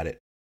guy got it.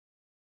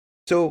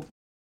 So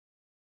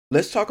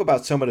let's talk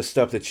about some of the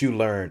stuff that you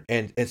learned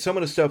and some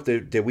of the stuff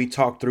that we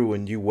talked through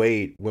and you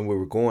weighed when we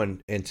were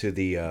going into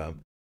the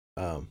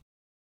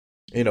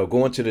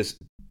going to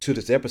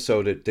this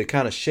episode that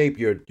kind of shape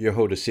your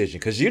whole decision,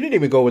 because you didn't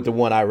even go with the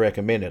one I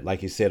recommended,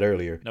 like you said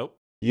earlier. Nope.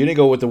 You didn't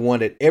go with the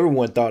one that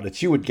everyone thought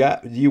that you would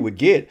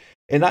get,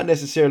 and not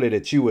necessarily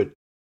that you would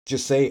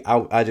just say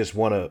I just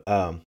want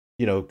to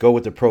go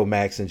with the Pro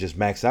Max and just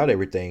max out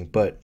everything.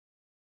 But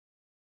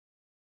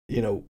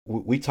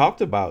we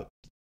talked about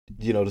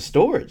the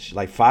storage,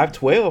 like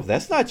 512.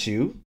 That's not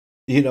you.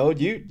 You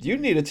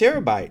need a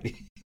terabyte.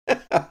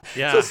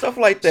 Yeah. So stuff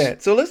like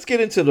that. So let's get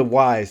into the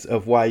whys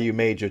of why you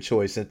made your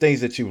choice and things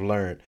that you've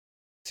learned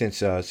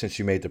since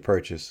you made the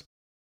purchase.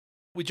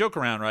 We joke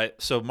around, right?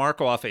 So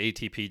Marco off of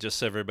ATP, just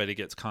so everybody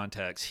gets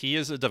context, he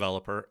is a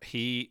developer.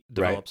 He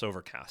develops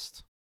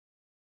Overcast,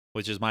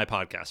 which is my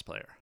podcast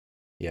player.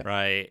 Yeah.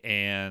 Right.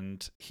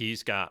 And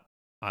he's got,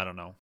 I don't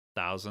know,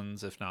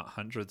 thousands, if not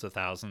hundreds of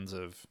thousands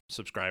of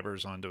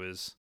subscribers onto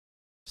his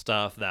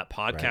stuff. That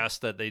podcast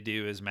that they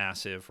do is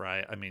massive,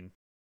 right? I mean,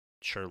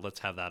 sure, let's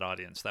have that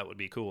audience. That would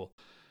be cool.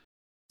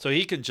 So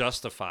he can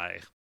justify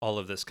all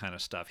of this kind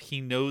of stuff.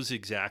 He knows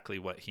exactly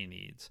what he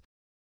needs.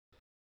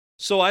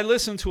 So I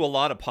listen to a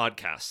lot of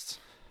podcasts,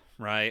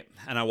 right?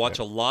 And I watch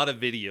a lot of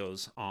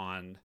videos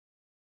on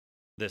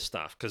this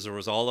stuff because there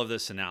was all of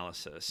this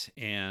analysis.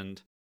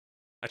 And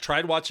I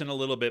tried watching a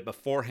little bit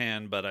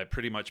beforehand, but I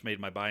pretty much made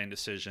my buying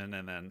decision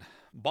and then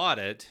bought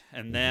it.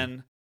 And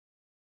then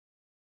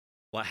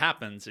what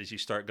happens is you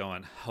start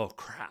going, oh,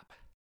 crap.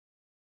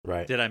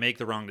 Right. Did I make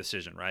the wrong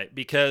decision, right?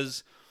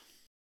 Because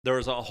there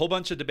was a whole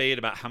bunch of debate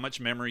about how much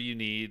memory you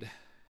need,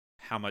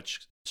 how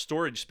much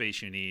storage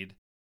space you need,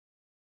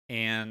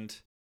 and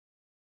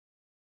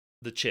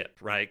the chip,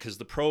 right? Because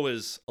the Pro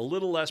is a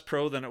little less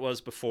Pro than it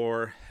was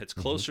before. It's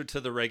closer to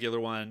the regular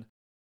one.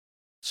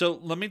 So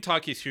let me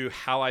talk you through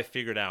how I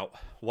figured out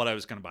what I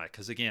was going to buy.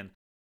 Because again,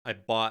 I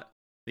bought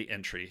the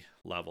entry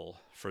level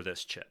for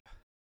this chip.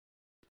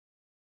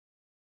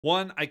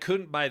 One, I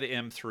couldn't buy the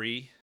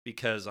M3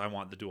 because I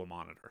want the dual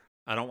monitor.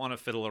 I don't want to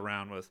fiddle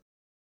around with,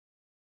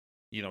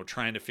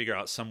 trying to figure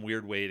out some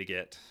weird way to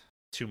get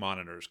two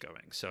monitors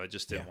going. So I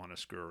just didn't want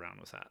to screw around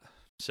with that.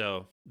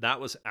 So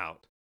that was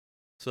out.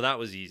 So that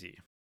was easy.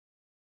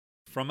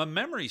 From a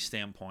memory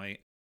standpoint,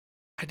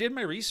 I did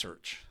my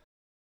research.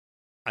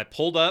 I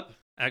pulled up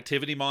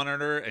Activity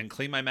Monitor and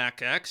Clean My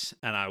Mac X,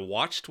 and I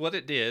watched what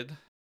it did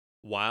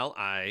while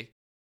I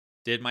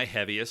did my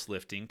heaviest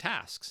lifting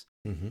tasks.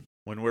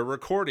 When we're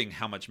recording,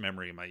 how much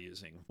memory am I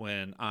using?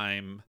 When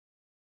I'm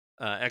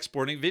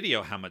exporting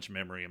video, how much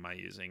memory am I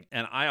using?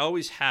 And I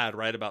always had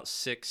right about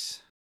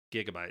 6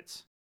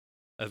 gigabytes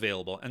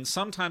available. And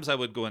sometimes I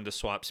would go into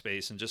swap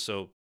space, and just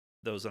so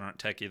those that aren't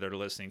techie that are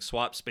listening,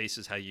 swap space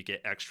is how you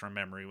get extra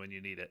memory when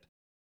you need it.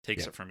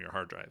 Takes it from your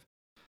hard drive.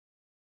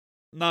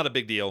 Not a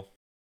big deal,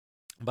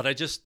 but I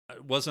just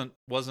wasn't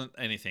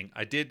anything.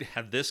 I did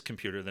have this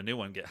computer, the new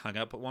one, get hung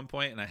up at one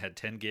point, and I had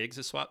 10 gigs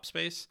of swap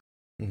space.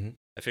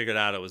 I figured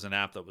out it was an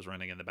app that was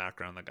running in the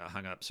background that got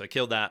hung up. So I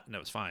killed that and it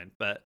was fine.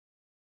 But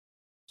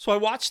so I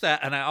watched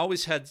that, and I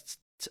always had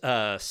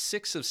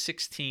 6 of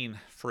 16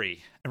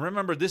 free. And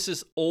remember, this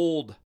is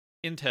old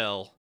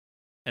Intel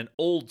and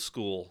old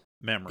school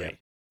memory,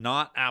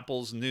 not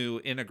Apple's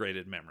new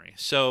integrated memory.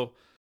 So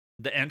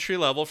the entry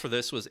level for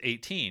this was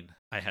 18.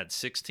 I had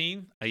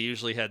 16. I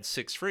usually had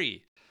 6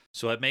 free.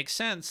 So it makes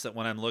sense that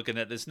when I'm looking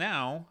at this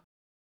now,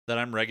 that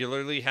I'm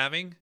regularly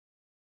having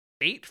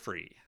 8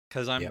 free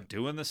because I'm Yep.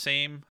 doing the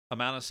same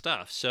amount of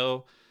stuff.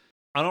 So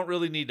I don't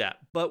really need that.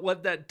 But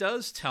what that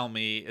does tell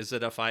me is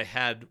that if I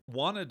had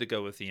wanted to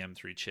go with the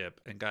M3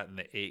 chip and gotten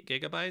the 8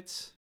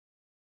 gigabytes,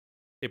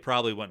 it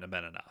probably wouldn't have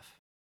been enough.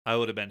 I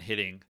would have been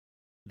hitting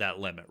that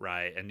limit,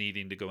 right? And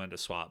needing to go into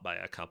swap by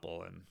a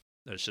couple, and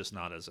it's just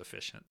not as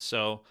efficient.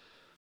 So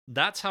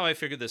that's how I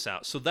figured this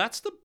out. So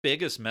that's the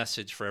biggest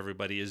message for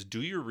everybody is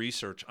do your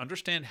research,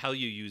 understand how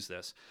you use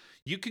this.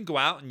 You can go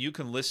out and you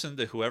can listen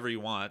to whoever you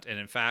want. And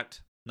in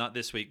fact, not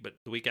this week, but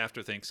the week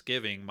after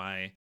Thanksgiving,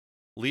 my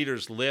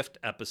Leaders Lift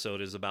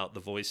episode is about the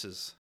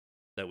voices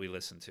that we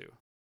listen to.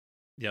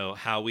 You know,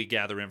 how we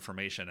gather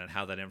information and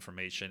how that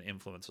information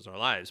influences our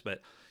lives.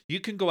 But you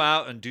can go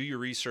out and do your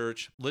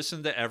research,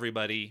 listen to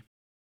everybody,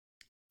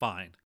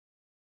 fine.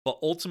 But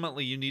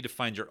ultimately, you need to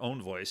find your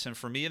own voice. And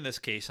for me, in this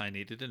case, I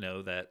needed to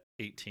know that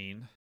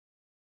 18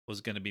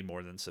 was going to be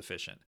more than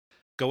sufficient.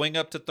 Going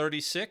up to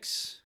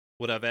 36,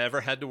 would I have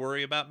ever had to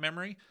worry about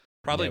memory?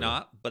 Probably Never.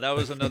 not, but that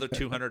was another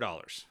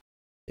 $200.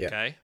 Yeah.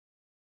 Okay.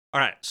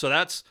 All right. So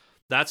that's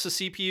the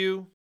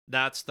CPU.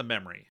 That's the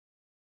memory.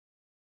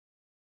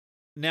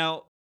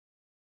 Now,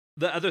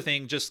 the other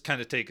thing, just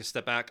kind of take a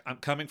step back. I'm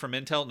coming from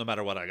Intel. No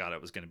matter what I got,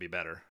 it was going to be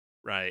better,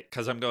 right?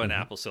 Because I'm going to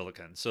Apple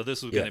Silicon. So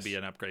this was going to be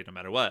an upgrade no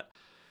matter what.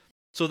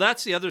 So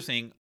that's the other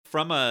thing.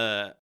 From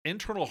a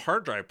internal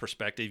hard drive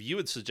perspective, you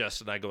had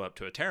suggested I go up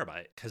to a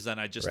terabyte because then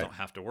I just don't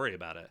have to worry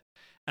about it.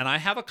 And I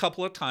have a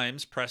couple of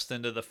times pressed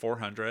into the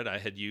 400. I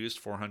had used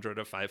 400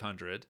 or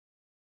 500,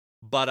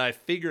 but I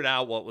figured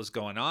out what was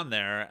going on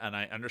there and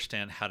I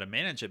understand how to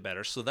manage it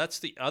better. So that's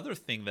the other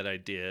thing that I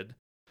did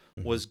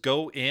was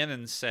go in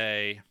and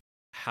say,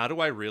 how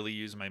do I really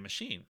use my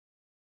machine?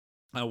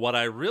 And what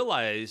I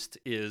realized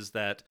is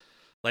that,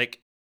 like,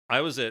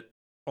 I was at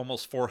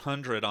almost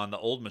 400 on the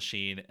old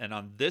machine, and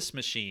on this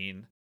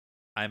machine,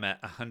 I'm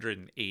at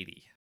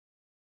 180.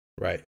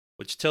 Right.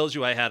 Which tells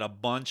you I had a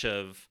bunch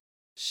of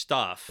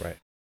stuff. Right.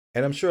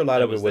 And I'm sure a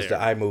lot of it was the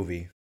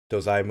iMovie,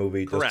 those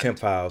temp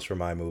files from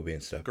iMovie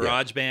and stuff.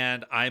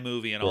 GarageBand,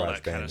 iMovie, and all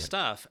that kind of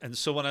stuff. And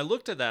so when I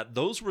looked at that,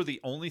 those were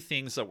the only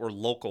things that were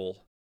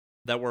local,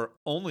 that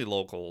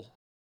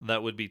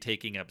would be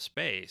taking up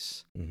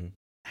space. Mm-hmm.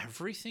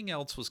 Everything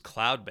else was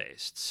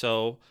cloud-based.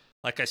 So,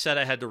 like I said,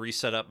 I had to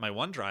reset up my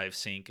OneDrive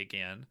sync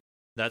again.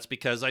 That's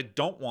because I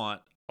don't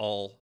want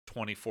all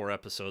 24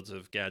 episodes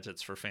of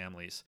Gadgets for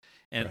Families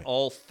and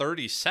all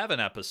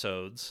 37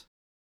 episodes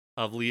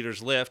of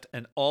Leaders Lift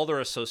and all their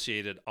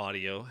associated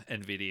audio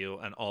and video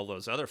and all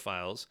those other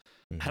files.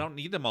 I don't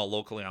need them all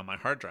locally on my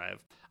hard drive.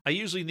 I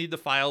usually need the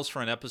files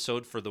for an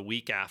episode for the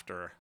week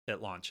after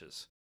it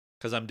launches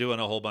because I'm doing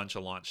a whole bunch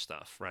of launch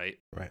stuff, right?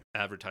 Right.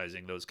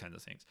 Advertising, those kinds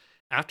of things.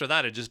 After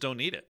that, I just don't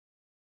need it.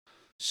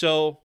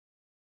 So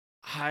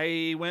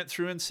I went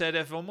through and said,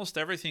 if almost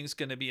everything's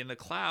going to be in the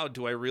cloud,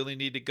 do I really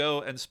need to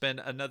go and spend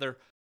another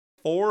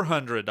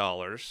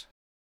 $400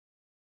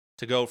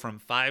 to go from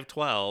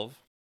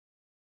 512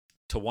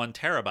 to 1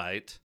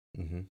 terabyte?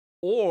 Mm-hmm.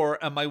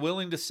 Or am I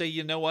willing to say,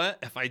 you know what?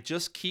 If I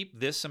just keep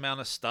this amount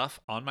of stuff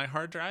on my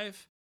hard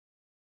drive,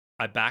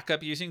 I back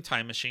up using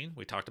Time Machine.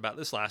 We talked about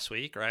this last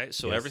week, right?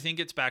 So everything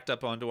gets backed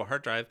up onto a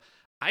hard drive.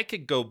 I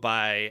could go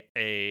buy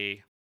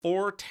a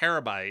 4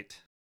 terabyte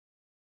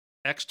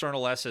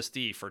external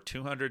SSD for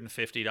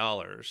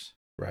 $250.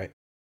 Right.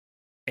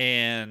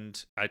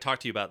 And I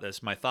talked to you about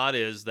this. My thought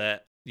is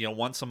that,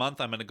 once a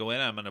month I'm going to go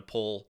in, I'm going to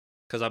pull,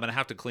 because I'm going to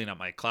have to clean up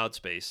my cloud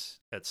space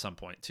at some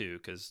point too,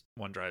 because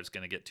OneDrive's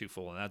going to get too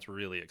full and that's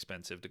really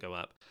expensive to go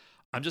up.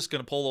 I'm just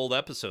going to pull old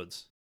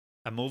episodes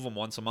and move them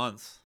once a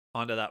month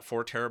onto that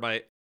 4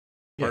 terabyte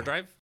hard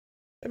drive.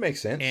 That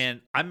makes sense.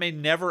 And I may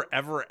never,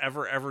 ever,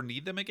 ever, ever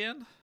need them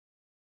again.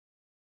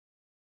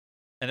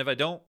 And if I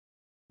don't,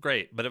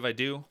 great. But if I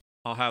do,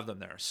 I'll have them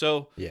there.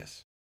 So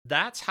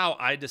that's how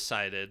I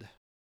decided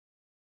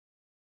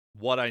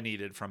what I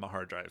needed from a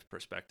hard drive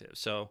perspective.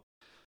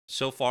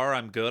 So far,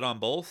 I'm good on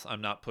both.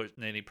 I'm not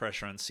putting any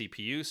pressure on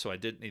CPU, so I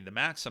didn't need the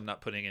max. I'm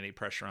not putting any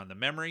pressure on the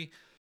memory,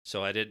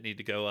 so I didn't need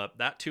to go up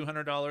that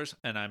 $200.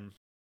 And I'm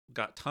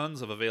got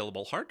tons of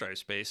available hard drive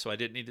space, so I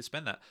didn't need to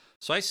spend that.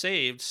 So I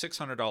saved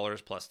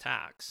 $600 plus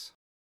tax.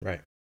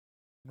 Right.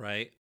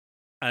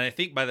 And I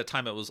think by the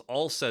time it was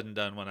all said and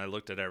done, when I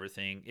looked at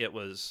everything, it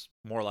was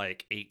more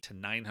like $800 to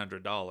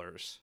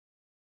 $900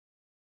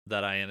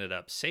 that I ended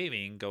up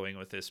saving going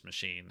with this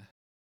machine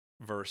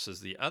versus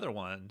the other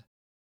one,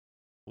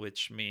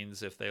 which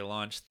means if they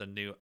launch the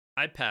new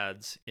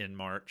iPads in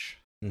March,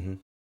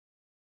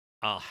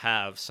 I'll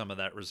have some of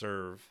that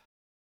reserve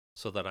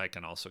so that I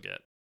can also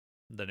get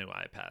the new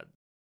iPad.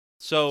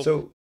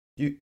 So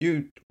you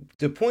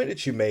the point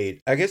that you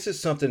made, I guess it's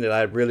something that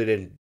I really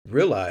didn't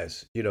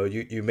realize.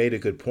 You made a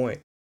good point.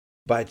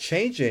 By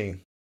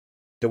changing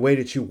the way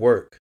that you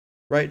work,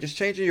 right? Just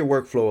changing your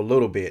workflow a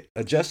little bit,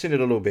 adjusting it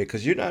a little bit,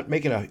 because you're not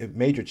making a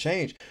major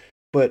change,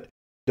 but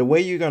the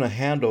way you're going to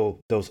handle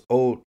those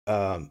old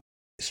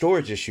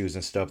storage issues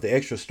and stuff, the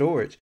extra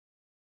storage,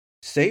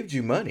 saved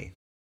you money,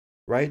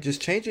 right?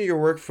 Just changing your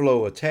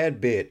workflow a tad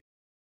bit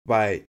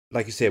by,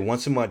 like you said,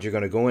 once a month, you're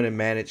going to go in and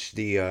manage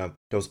the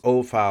those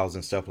old files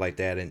and stuff like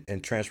that,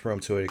 and transfer them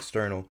to an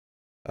external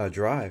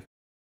drive.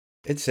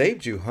 It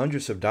saved you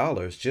hundreds of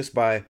dollars just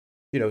by,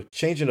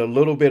 changing a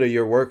little bit of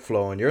your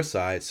workflow on your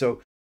side.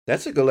 So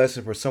that's a good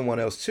lesson for someone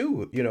else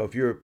too. If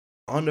you're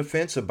on the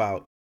fence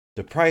about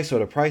the price, or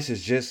the price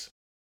is just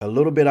a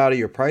little bit out of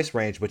your price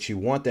range, but you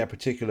want that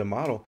particular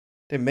model,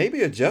 then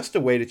maybe adjust the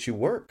way that you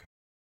work,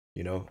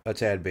 a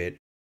tad bit.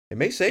 It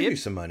may save you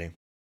some money.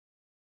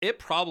 It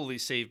probably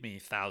saved me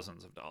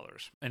thousands of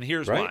dollars. And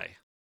here's Right. why.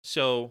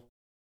 So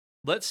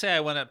let's say I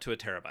went up to a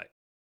terabyte.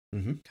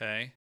 Mm-hmm.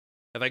 Okay.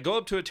 If I go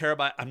up to a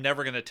terabyte, I'm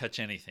never going to touch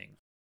anything.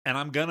 And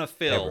I'm going to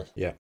fill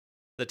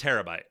the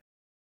terabyte,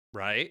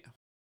 right?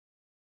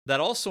 That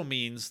also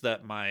means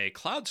that my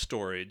cloud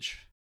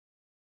storage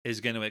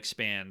is going to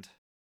expand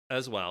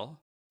as well.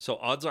 So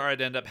odds are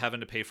I'd end up having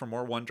to pay for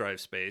more OneDrive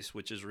space,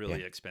 which is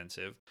really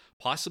expensive.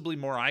 Possibly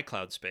more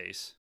iCloud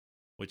space,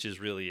 which is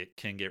it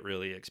can get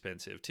really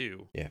expensive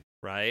too. Yeah.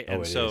 Right? Oh,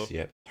 and so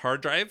Yep.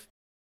 hard drive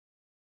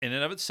in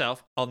and of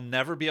itself, I'll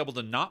never be able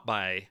to not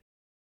buy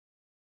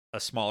a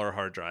smaller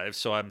hard drive.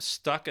 So I'm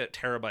stuck at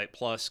terabyte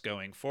plus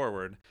going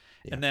forward.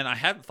 Yeah. And then I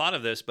hadn't thought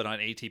of this, but on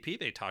ATP,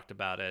 they talked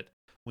about it.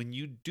 When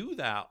you do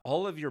that,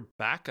 all of your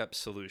backup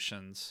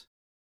solutions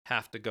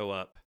have to go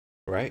up.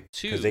 Right.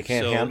 Because they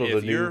can't handle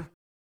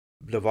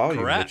the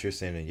volume that you're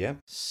sending. Yep.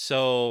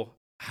 So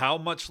how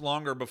much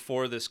longer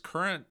before this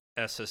current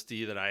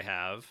SSD that I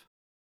have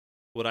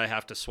would I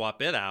have to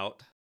swap it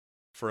out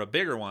for a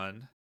bigger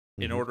one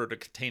in order to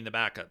contain the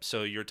backup?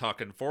 So you're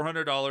talking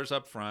 $400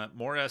 up front,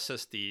 more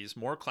SSDs,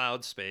 more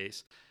cloud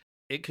space.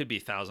 It could be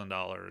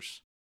 $1,000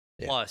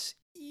 plus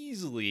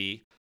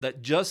easily.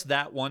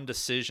 That one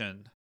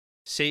decision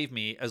saved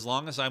me, as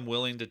long as I'm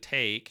willing to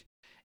take.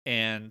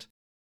 And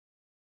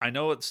I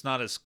know it's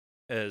not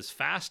as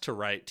fast to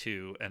write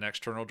to an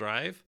external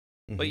drive,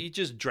 but you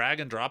just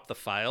drag and drop the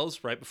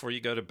files right before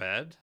you go to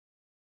bed.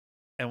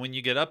 And when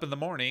you get up in the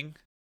morning,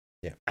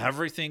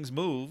 everything's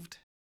moved,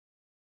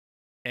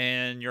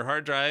 and your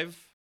hard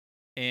drive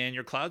and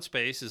your cloud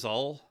space is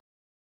all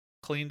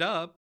cleaned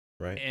up,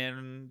 right?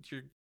 And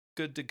you're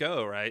good to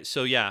go, right?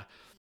 So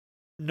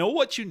know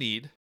what you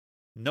need,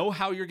 know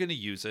how you're going to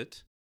use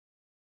it,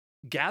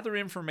 gather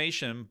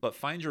information, but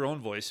find your own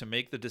voice and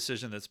make the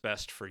decision that's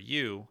best for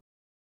you.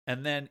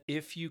 And then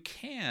if you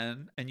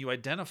can, and you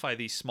identify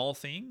these small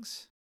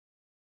things,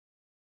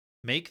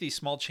 make these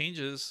small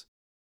changes,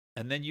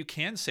 and then you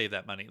can save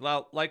that money.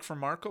 Like for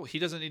Marco, he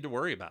doesn't need to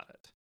worry about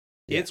it.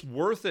 Yeah. It's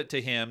worth it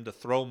to him to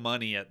throw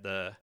money at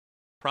the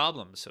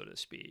problem, so to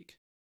speak.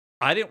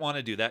 I didn't want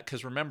to do that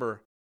because,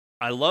 remember,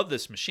 I love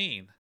this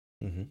machine,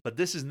 but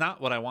this is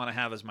not what I want to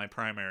have as my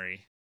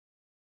primary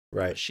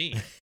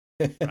machine.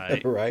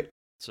 Right? Right.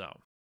 So.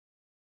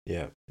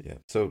 Yeah.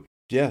 So,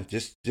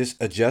 just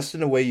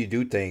adjusting the way you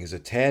do things a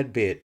tad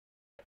bit,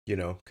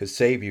 could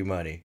save you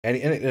money. And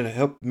it'll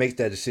help make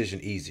that decision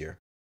easier,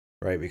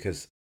 right?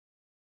 Because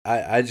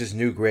I just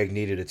knew Greg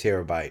needed a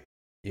terabyte,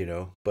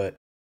 but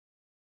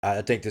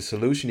I think the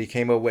solution he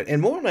came up with,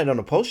 and more on that on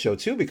the post show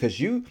too, because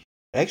you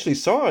actually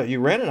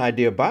you ran an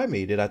idea by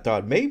me that I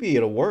thought maybe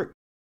it'll work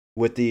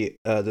with the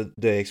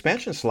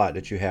expansion slot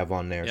that you have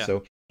on there. Yeah.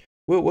 So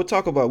we'll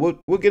talk about,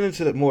 we'll get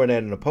into more of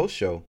that in the post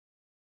show.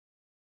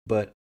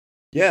 But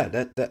yeah,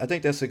 that I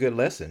think that's a good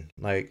lesson.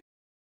 Like,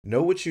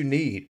 know what you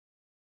need,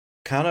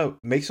 kind of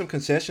make some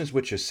concessions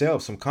with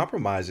yourself, some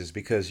compromises,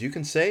 because you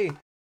can say,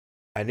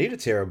 I need a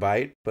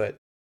terabyte, but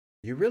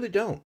you really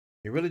don't.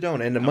 You really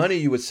don't. And the money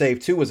you would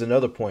save too is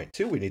another point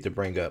too we need to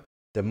bring up.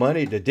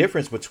 The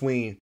difference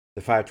between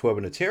the 512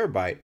 and the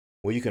terabyte,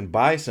 where you can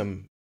buy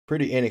some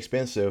pretty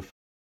inexpensive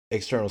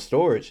external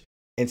storage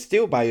and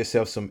still buy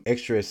yourself some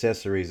extra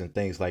accessories and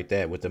things like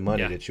that with the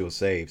money that you'll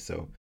save.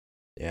 So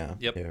yeah,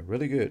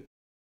 really good.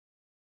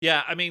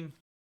 Yeah, I mean,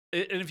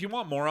 and if you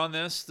want more on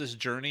this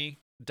journey,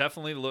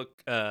 definitely look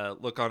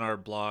on our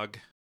blog.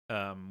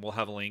 We'll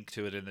have a link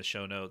to it in the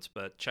show notes,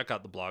 but check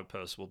out the blog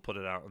post. We'll put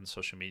it out on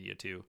social media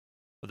too.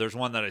 But there's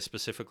one that I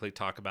specifically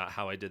talk about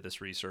how I did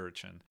this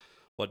research and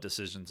what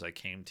decisions I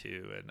came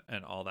to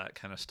and all that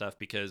kind of stuff.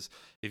 Because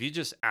if you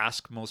just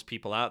ask most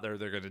people out there,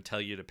 they're going to tell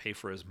you to pay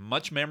for as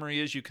much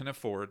memory as you can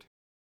afford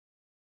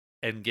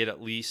and get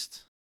at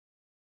least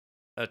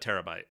a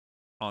terabyte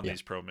on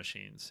these pro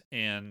machines.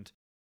 And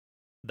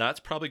that's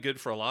probably good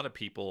for a lot of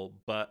people,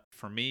 but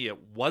for me, it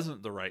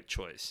wasn't the right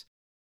choice.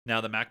 Now,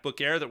 the MacBook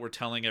Air that we're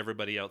telling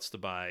everybody else to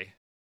buy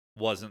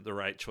wasn't the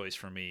right choice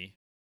for me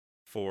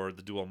for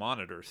the dual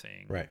monitor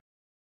thing. Right.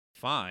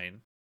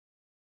 Fine.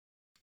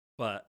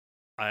 But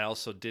I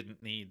also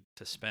didn't need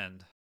to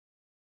spend.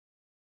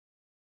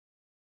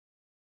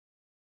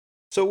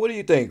 So what do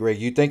you think, Greg?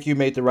 You think you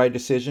made the right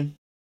decision?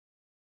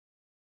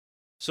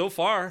 So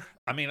far,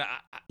 I mean,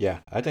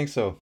 I think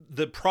so.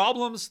 The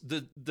problems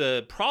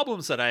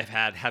that I've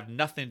had have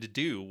nothing to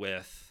do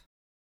with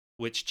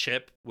which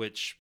chip,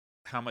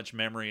 how much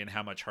memory, and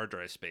how much hard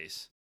drive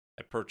space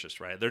I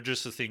purchased, right? They're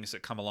just the things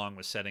that come along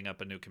with setting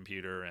up a new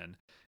computer and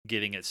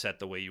getting it set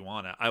the way you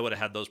want it. I would have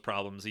had those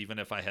problems even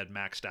if I had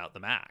maxed out the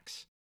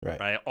Macs. Right.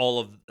 right? All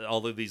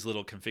of these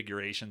little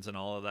configurations and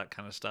all of that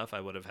kind of stuff, I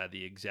would have had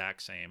the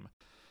exact same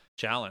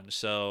challenge.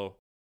 So,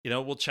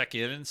 we'll check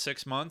in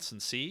 6 months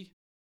and see.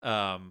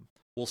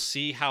 We'll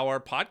see how our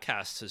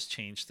podcast has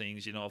changed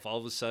things. If all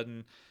of a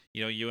sudden,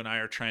 you and I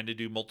are trying to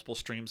do multiple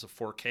streams of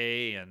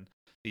 4K and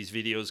these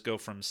videos go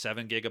from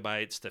 7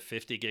 gigabytes to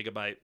 50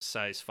 gigabyte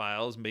size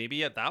files,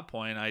 maybe at that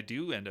point I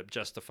do end up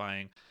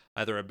justifying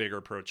either a bigger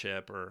Pro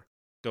chip or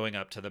going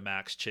up to the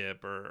Max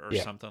chip or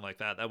Yeah. something like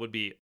that. That would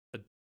be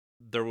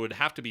there would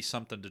have to be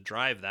something to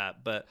drive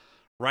that. But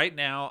right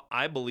now,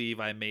 I believe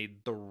I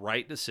made the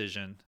right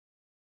decision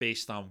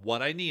based on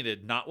what I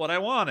needed, not what I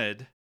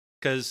wanted,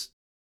 because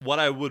what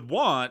I would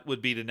want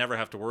would be to never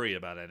have to worry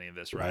about any of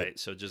this, right?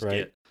 So just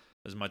get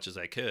as much as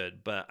I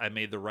could. But I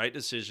made the right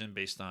decision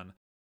based on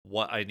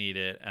what I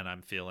needed, and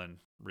I'm feeling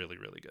really,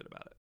 really good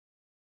about it.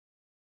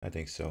 I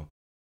think so.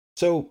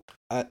 So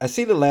I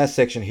see the last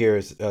section here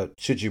is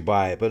should you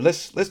buy it? But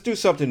let's do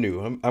something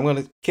new. I'm going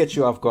to catch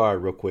you off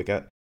guard real quick.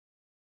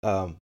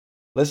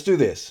 Let's do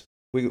this.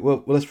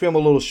 Let's film a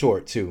little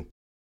short too.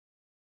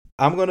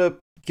 I'm going to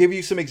give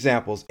you some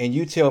examples, and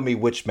you tell me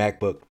which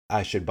MacBook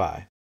I should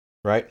buy.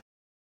 Right?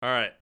 All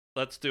right,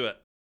 let's do it.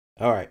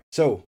 All right.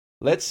 So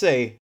let's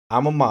say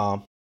I'm a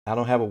mom. I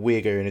don't have a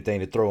wig or anything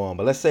to throw on,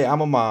 but let's say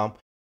I'm a mom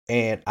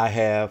and I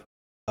have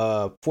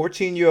a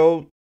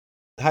 14-year-old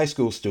high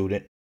school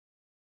student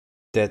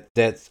that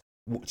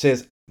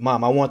says,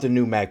 "Mom, I want the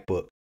new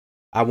MacBook.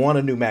 I want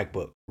a new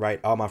MacBook." Right?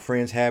 All my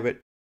friends have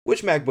it.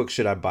 Which MacBook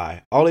should I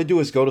buy? All they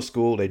do is go to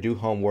school. They do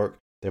homework.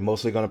 They're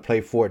mostly going to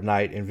play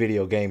Fortnite and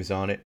video games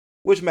on it.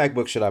 Which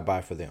MacBook should I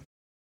buy for them?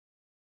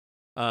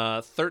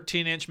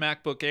 13-inch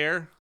MacBook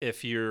Air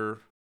if you're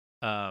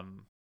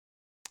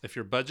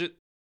budget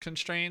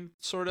constrained,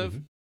 sort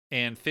of,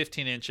 and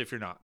 15-inch if you're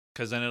not,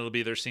 because then it'll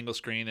be their single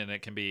screen and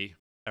it can be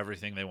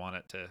everything they want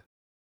it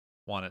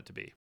to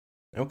be.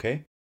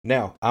 Okay.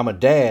 Now I'm a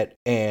dad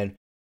and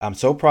I'm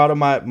so proud of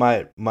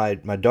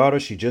my daughter.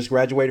 She just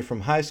graduated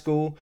from high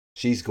school.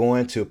 She's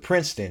going to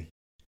Princeton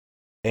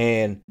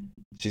and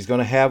she's going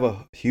to have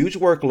a huge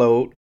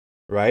workload,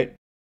 right?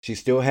 She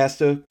still has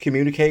to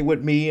communicate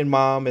with me and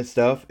mom and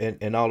stuff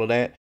and all of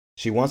that.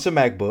 She wants a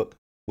MacBook.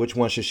 Which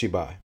one should she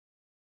buy?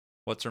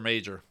 What's her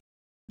major?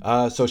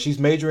 So she's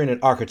majoring in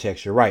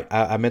architecture. Right.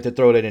 I meant to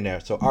throw that in there.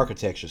 So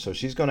architecture. So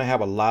she's going to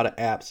have a lot of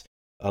apps,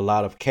 a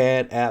lot of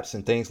CAD apps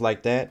and things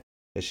like that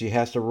she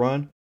has to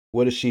run.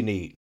 What does she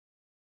need?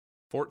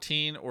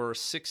 14 or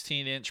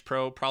 16-inch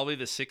Pro, probably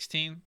the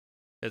 16.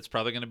 It's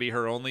probably going to be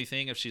her only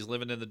thing if she's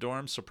living in the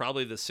dorm. So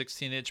probably the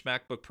 16-inch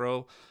MacBook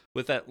Pro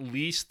with at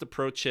least the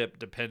Pro chip,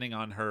 depending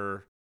on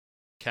her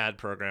CAD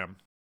program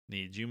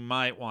needs. You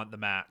might want the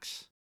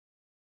Max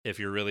if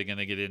you're really going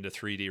to get into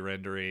 3D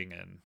rendering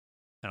and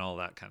all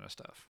that kind of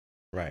stuff.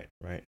 Right.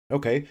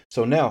 Okay.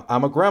 So now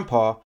I'm a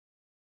grandpa.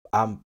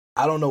 I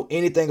don't know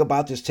anything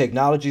about this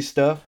technology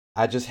stuff.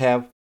 I just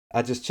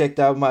checked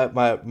out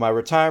my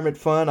retirement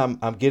fund.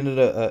 I'm getting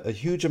a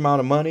huge amount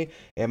of money,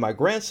 and my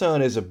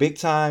grandson is a big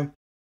time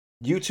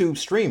YouTube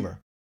streamer,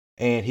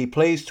 and he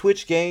plays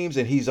Twitch games,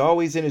 and he's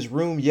always in his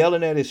room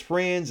yelling at his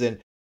friends,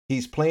 and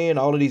he's playing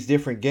all of these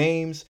different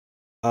games.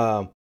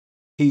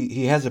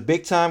 He has a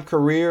big time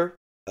career.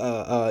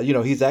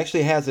 He's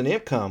actually has an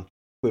income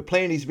with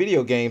playing these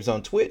video games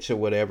on Twitch or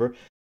whatever,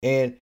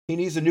 and he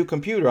needs a new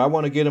computer. I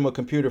want to get him a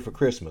computer for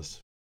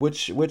Christmas. What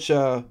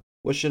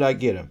should I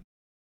get him?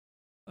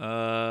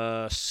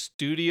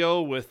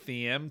 Studio with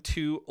the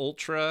M2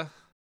 Ultra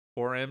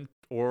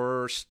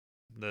or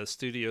the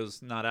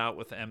Studio's not out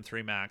with the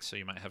M3 Max, so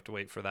you might have to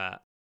wait for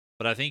that.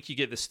 But I think you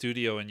get the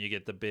Studio and you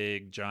get the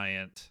big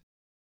giant,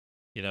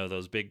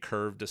 those big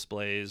curved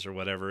displays or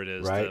whatever it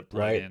is to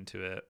plug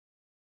into it.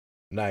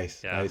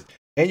 Nice.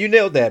 And you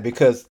nailed that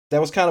because that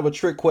was kind of a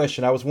trick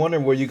question. I was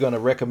wondering were you going to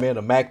recommend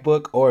a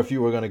MacBook or if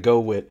you were going to go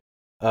with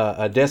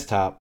a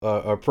desktop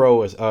or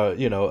Pro,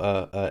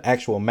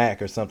 actual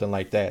Mac or something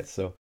like that.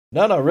 So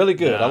no, really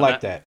good. I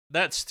like that.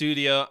 That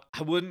Studio,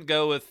 I wouldn't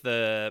go with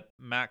the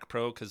Mac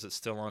Pro because it's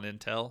still on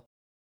Intel.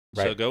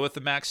 Right. So go with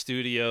the Mac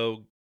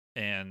Studio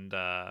and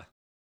either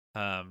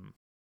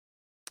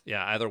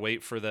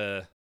wait for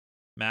the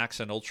Max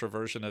and Ultra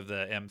version of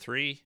the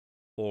M3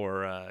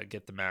 or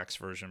get the Max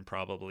version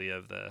probably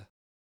of the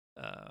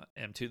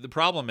M2. The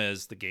problem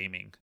is the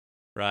gaming,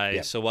 right?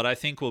 Yep. So what I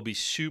think will be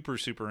super,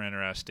 super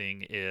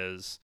interesting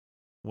is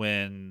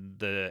when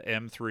the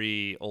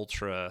M3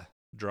 Ultra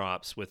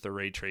drops with the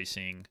ray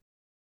tracing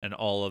and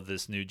all of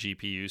this new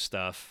GPU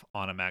stuff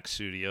on a Mac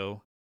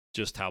Studio,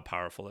 just how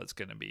powerful it's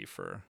going to be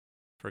for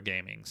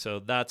gaming. So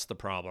that's the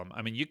problem.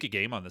 I mean, you could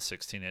game on the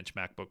 16-inch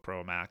MacBook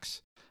Pro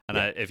Max, and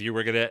if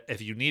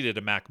you needed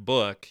a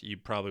MacBook,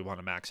 you'd probably want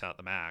to max out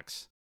the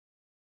Max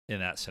in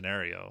that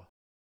scenario,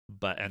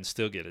 and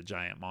still get a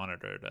giant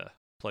monitor to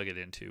plug it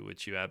into,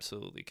 which you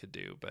absolutely could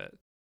do. But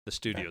the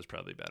Studio is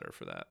probably better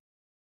for that.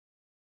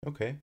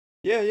 Okay.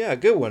 Yeah,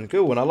 good one.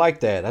 I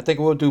like that. I think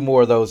we'll do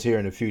more of those here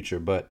in the future,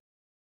 but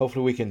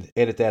hopefully we can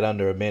edit that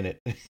under a minute.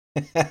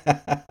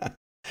 I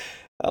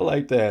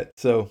like that.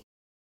 So,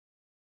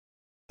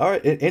 All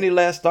right. Any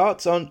last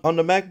thoughts on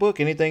the MacBook?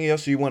 Anything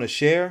else you want to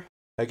share?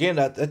 Again,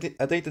 I think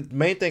the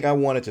main thing I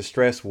wanted to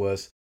stress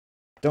was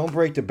don't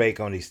break the bank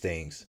on these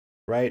things,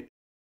 right?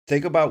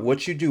 Think about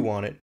what you do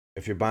on it.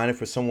 If you're buying it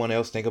for someone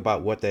else, think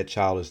about what that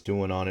child is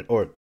doing on it.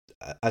 Or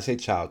I say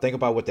child, think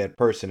about what that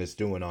person is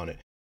doing on it,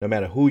 no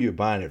matter who you're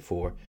buying it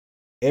for.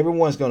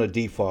 Everyone's going to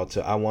default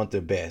to, I want the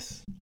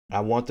best.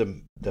 I want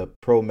the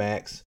Pro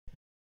Max.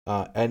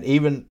 And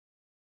even,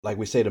 like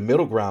we say, the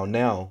middle ground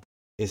now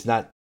is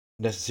not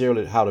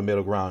necessarily how the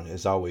middle ground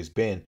has always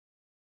been.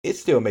 It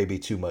still may be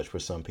too much for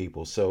some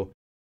people. So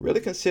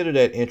really consider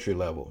that entry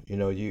level. You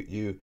know,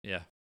 you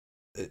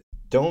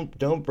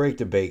don't break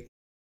the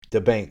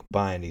bank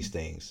buying these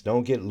things.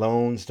 Don't get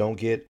loans. Don't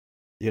get,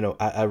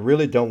 I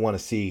really don't want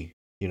to see,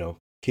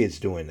 kids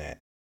doing that.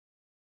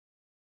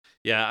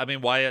 Yeah, I mean,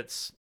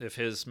 Wyatt's, if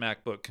his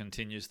MacBook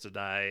continues to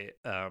die,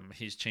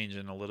 he's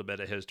changing a little bit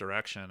of his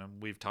direction.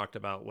 And we've talked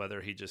about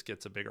whether he just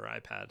gets a bigger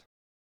iPad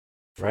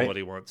for what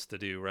he wants to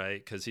do,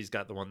 right? Because he's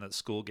got the one that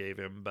school gave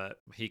him, but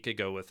he could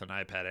go with an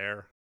iPad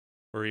Air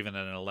or even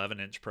an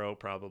 11-inch Pro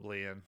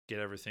probably and get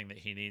everything that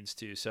he needs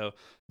to. So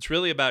it's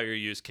really about your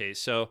use case.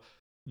 So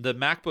the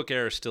MacBook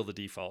Air is still the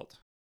default.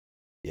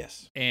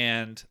 Yes.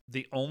 And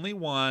the only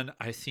one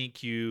I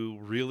think you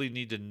really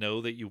need to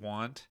know that you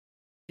want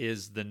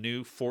is the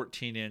new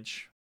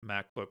 14-inch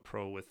MacBook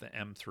Pro with the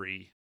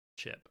M3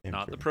 chip. M3.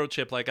 Not the Pro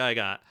chip like I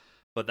got,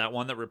 but that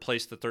one that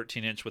replaced the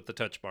 13-inch with the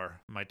touch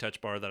bar. My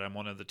touch bar that I'm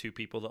one of the 2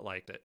 people that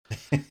liked it.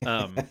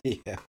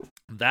 Yeah.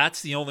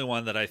 That's the only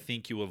one that I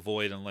think you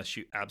avoid unless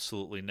you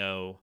absolutely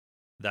know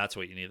that's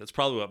what you need. That's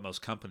probably what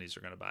most companies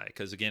are going to buy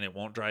because, again, it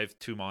won't drive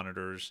 2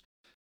 monitors.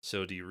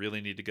 So do you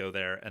really need to go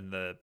there? And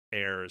the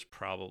Air is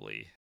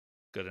probably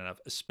good enough,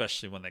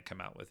 especially when they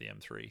come out with the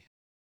M3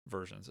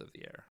 versions of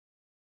the Air.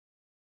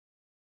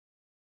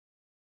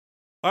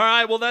 All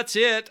right, well, that's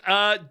it.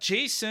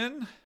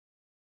 Jason,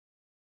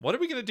 what are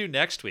we going to do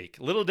next week?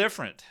 A little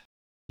different.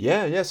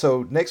 Yeah.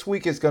 So next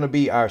week is going to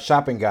be our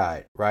shopping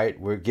guide, right?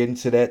 We're getting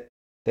to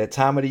that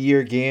time of the year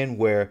again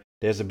where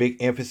there's a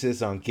big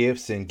emphasis on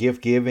gifts and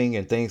gift giving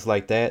and things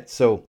like that.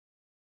 So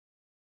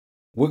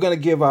we're going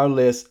to give our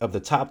list of the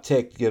top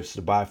tech gifts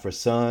to buy for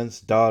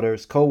sons,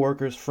 daughters,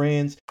 coworkers,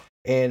 friends,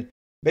 and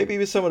maybe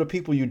even some of the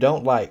people you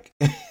don't like.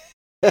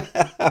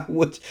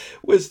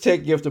 which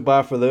tech gift to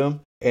buy for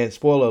them. And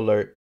spoiler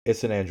alert,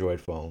 it's an Android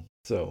phone.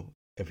 So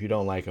if you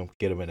don't like them,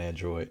 get them an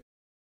Android.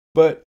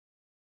 But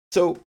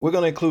so we're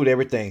going to include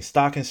everything.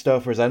 Stocking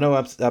stuffers. I know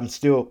I'm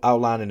still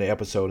outlining the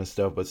episode and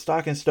stuff, but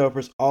stocking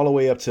stuffers all the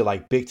way up to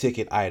like big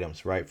ticket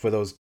items, right? For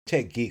those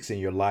tech geeks in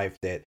your life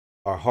that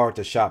are hard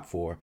to shop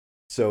for.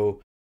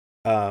 So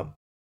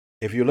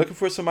if you're looking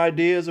for some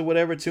ideas or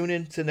whatever, tune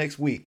in to next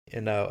week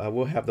and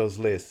we'll have those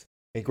lists.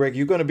 And Greg,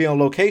 you're going to be on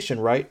location,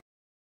 right?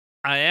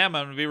 I am.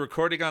 I'm going to be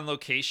recording on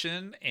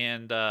location,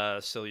 and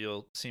so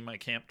you'll see my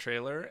camp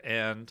trailer.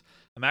 And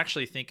I'm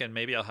actually thinking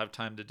maybe I'll have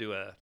time to do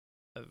a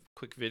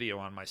quick video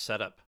on my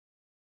setup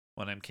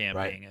when I'm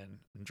camping and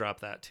drop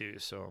that too.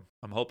 So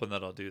I'm hoping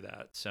that I'll do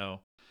that. So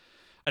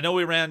I know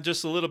we ran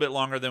just a little bit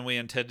longer than we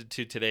intended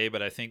to today,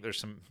 but I think there's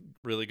some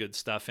really good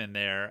stuff in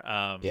there.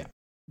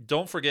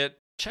 Don't forget,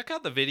 check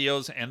out the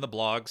videos and the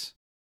blogs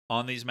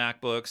on these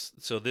MacBooks.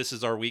 So this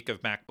is our week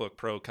of MacBook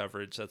Pro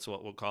coverage. That's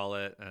what we'll call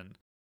it. And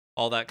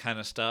all that kind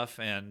of stuff,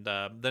 and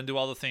then do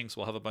all the things.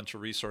 We'll have a bunch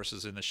of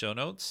resources in the show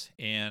notes,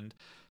 and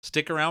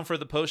stick around for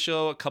the post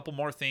show. A couple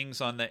more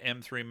things on the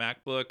M3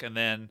 MacBook, and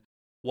then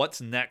what's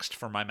next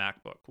for my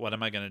MacBook. What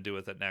am I going to do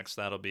with it next?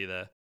 That'll be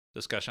the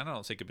discussion. I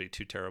don't think it'll be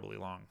too terribly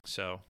long.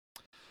 So,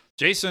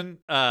 Jason,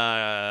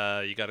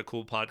 you got a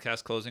cool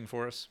podcast closing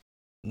for us?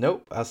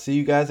 Nope. I'll see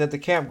you guys at the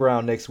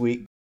campground next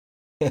week.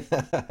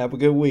 Have a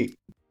good week.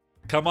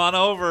 Come on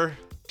over.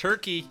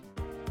 Turkey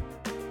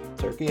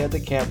at the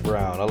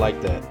campground. I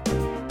like that.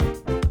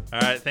 All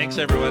right. Thanks,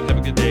 everyone. Have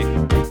a good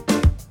day.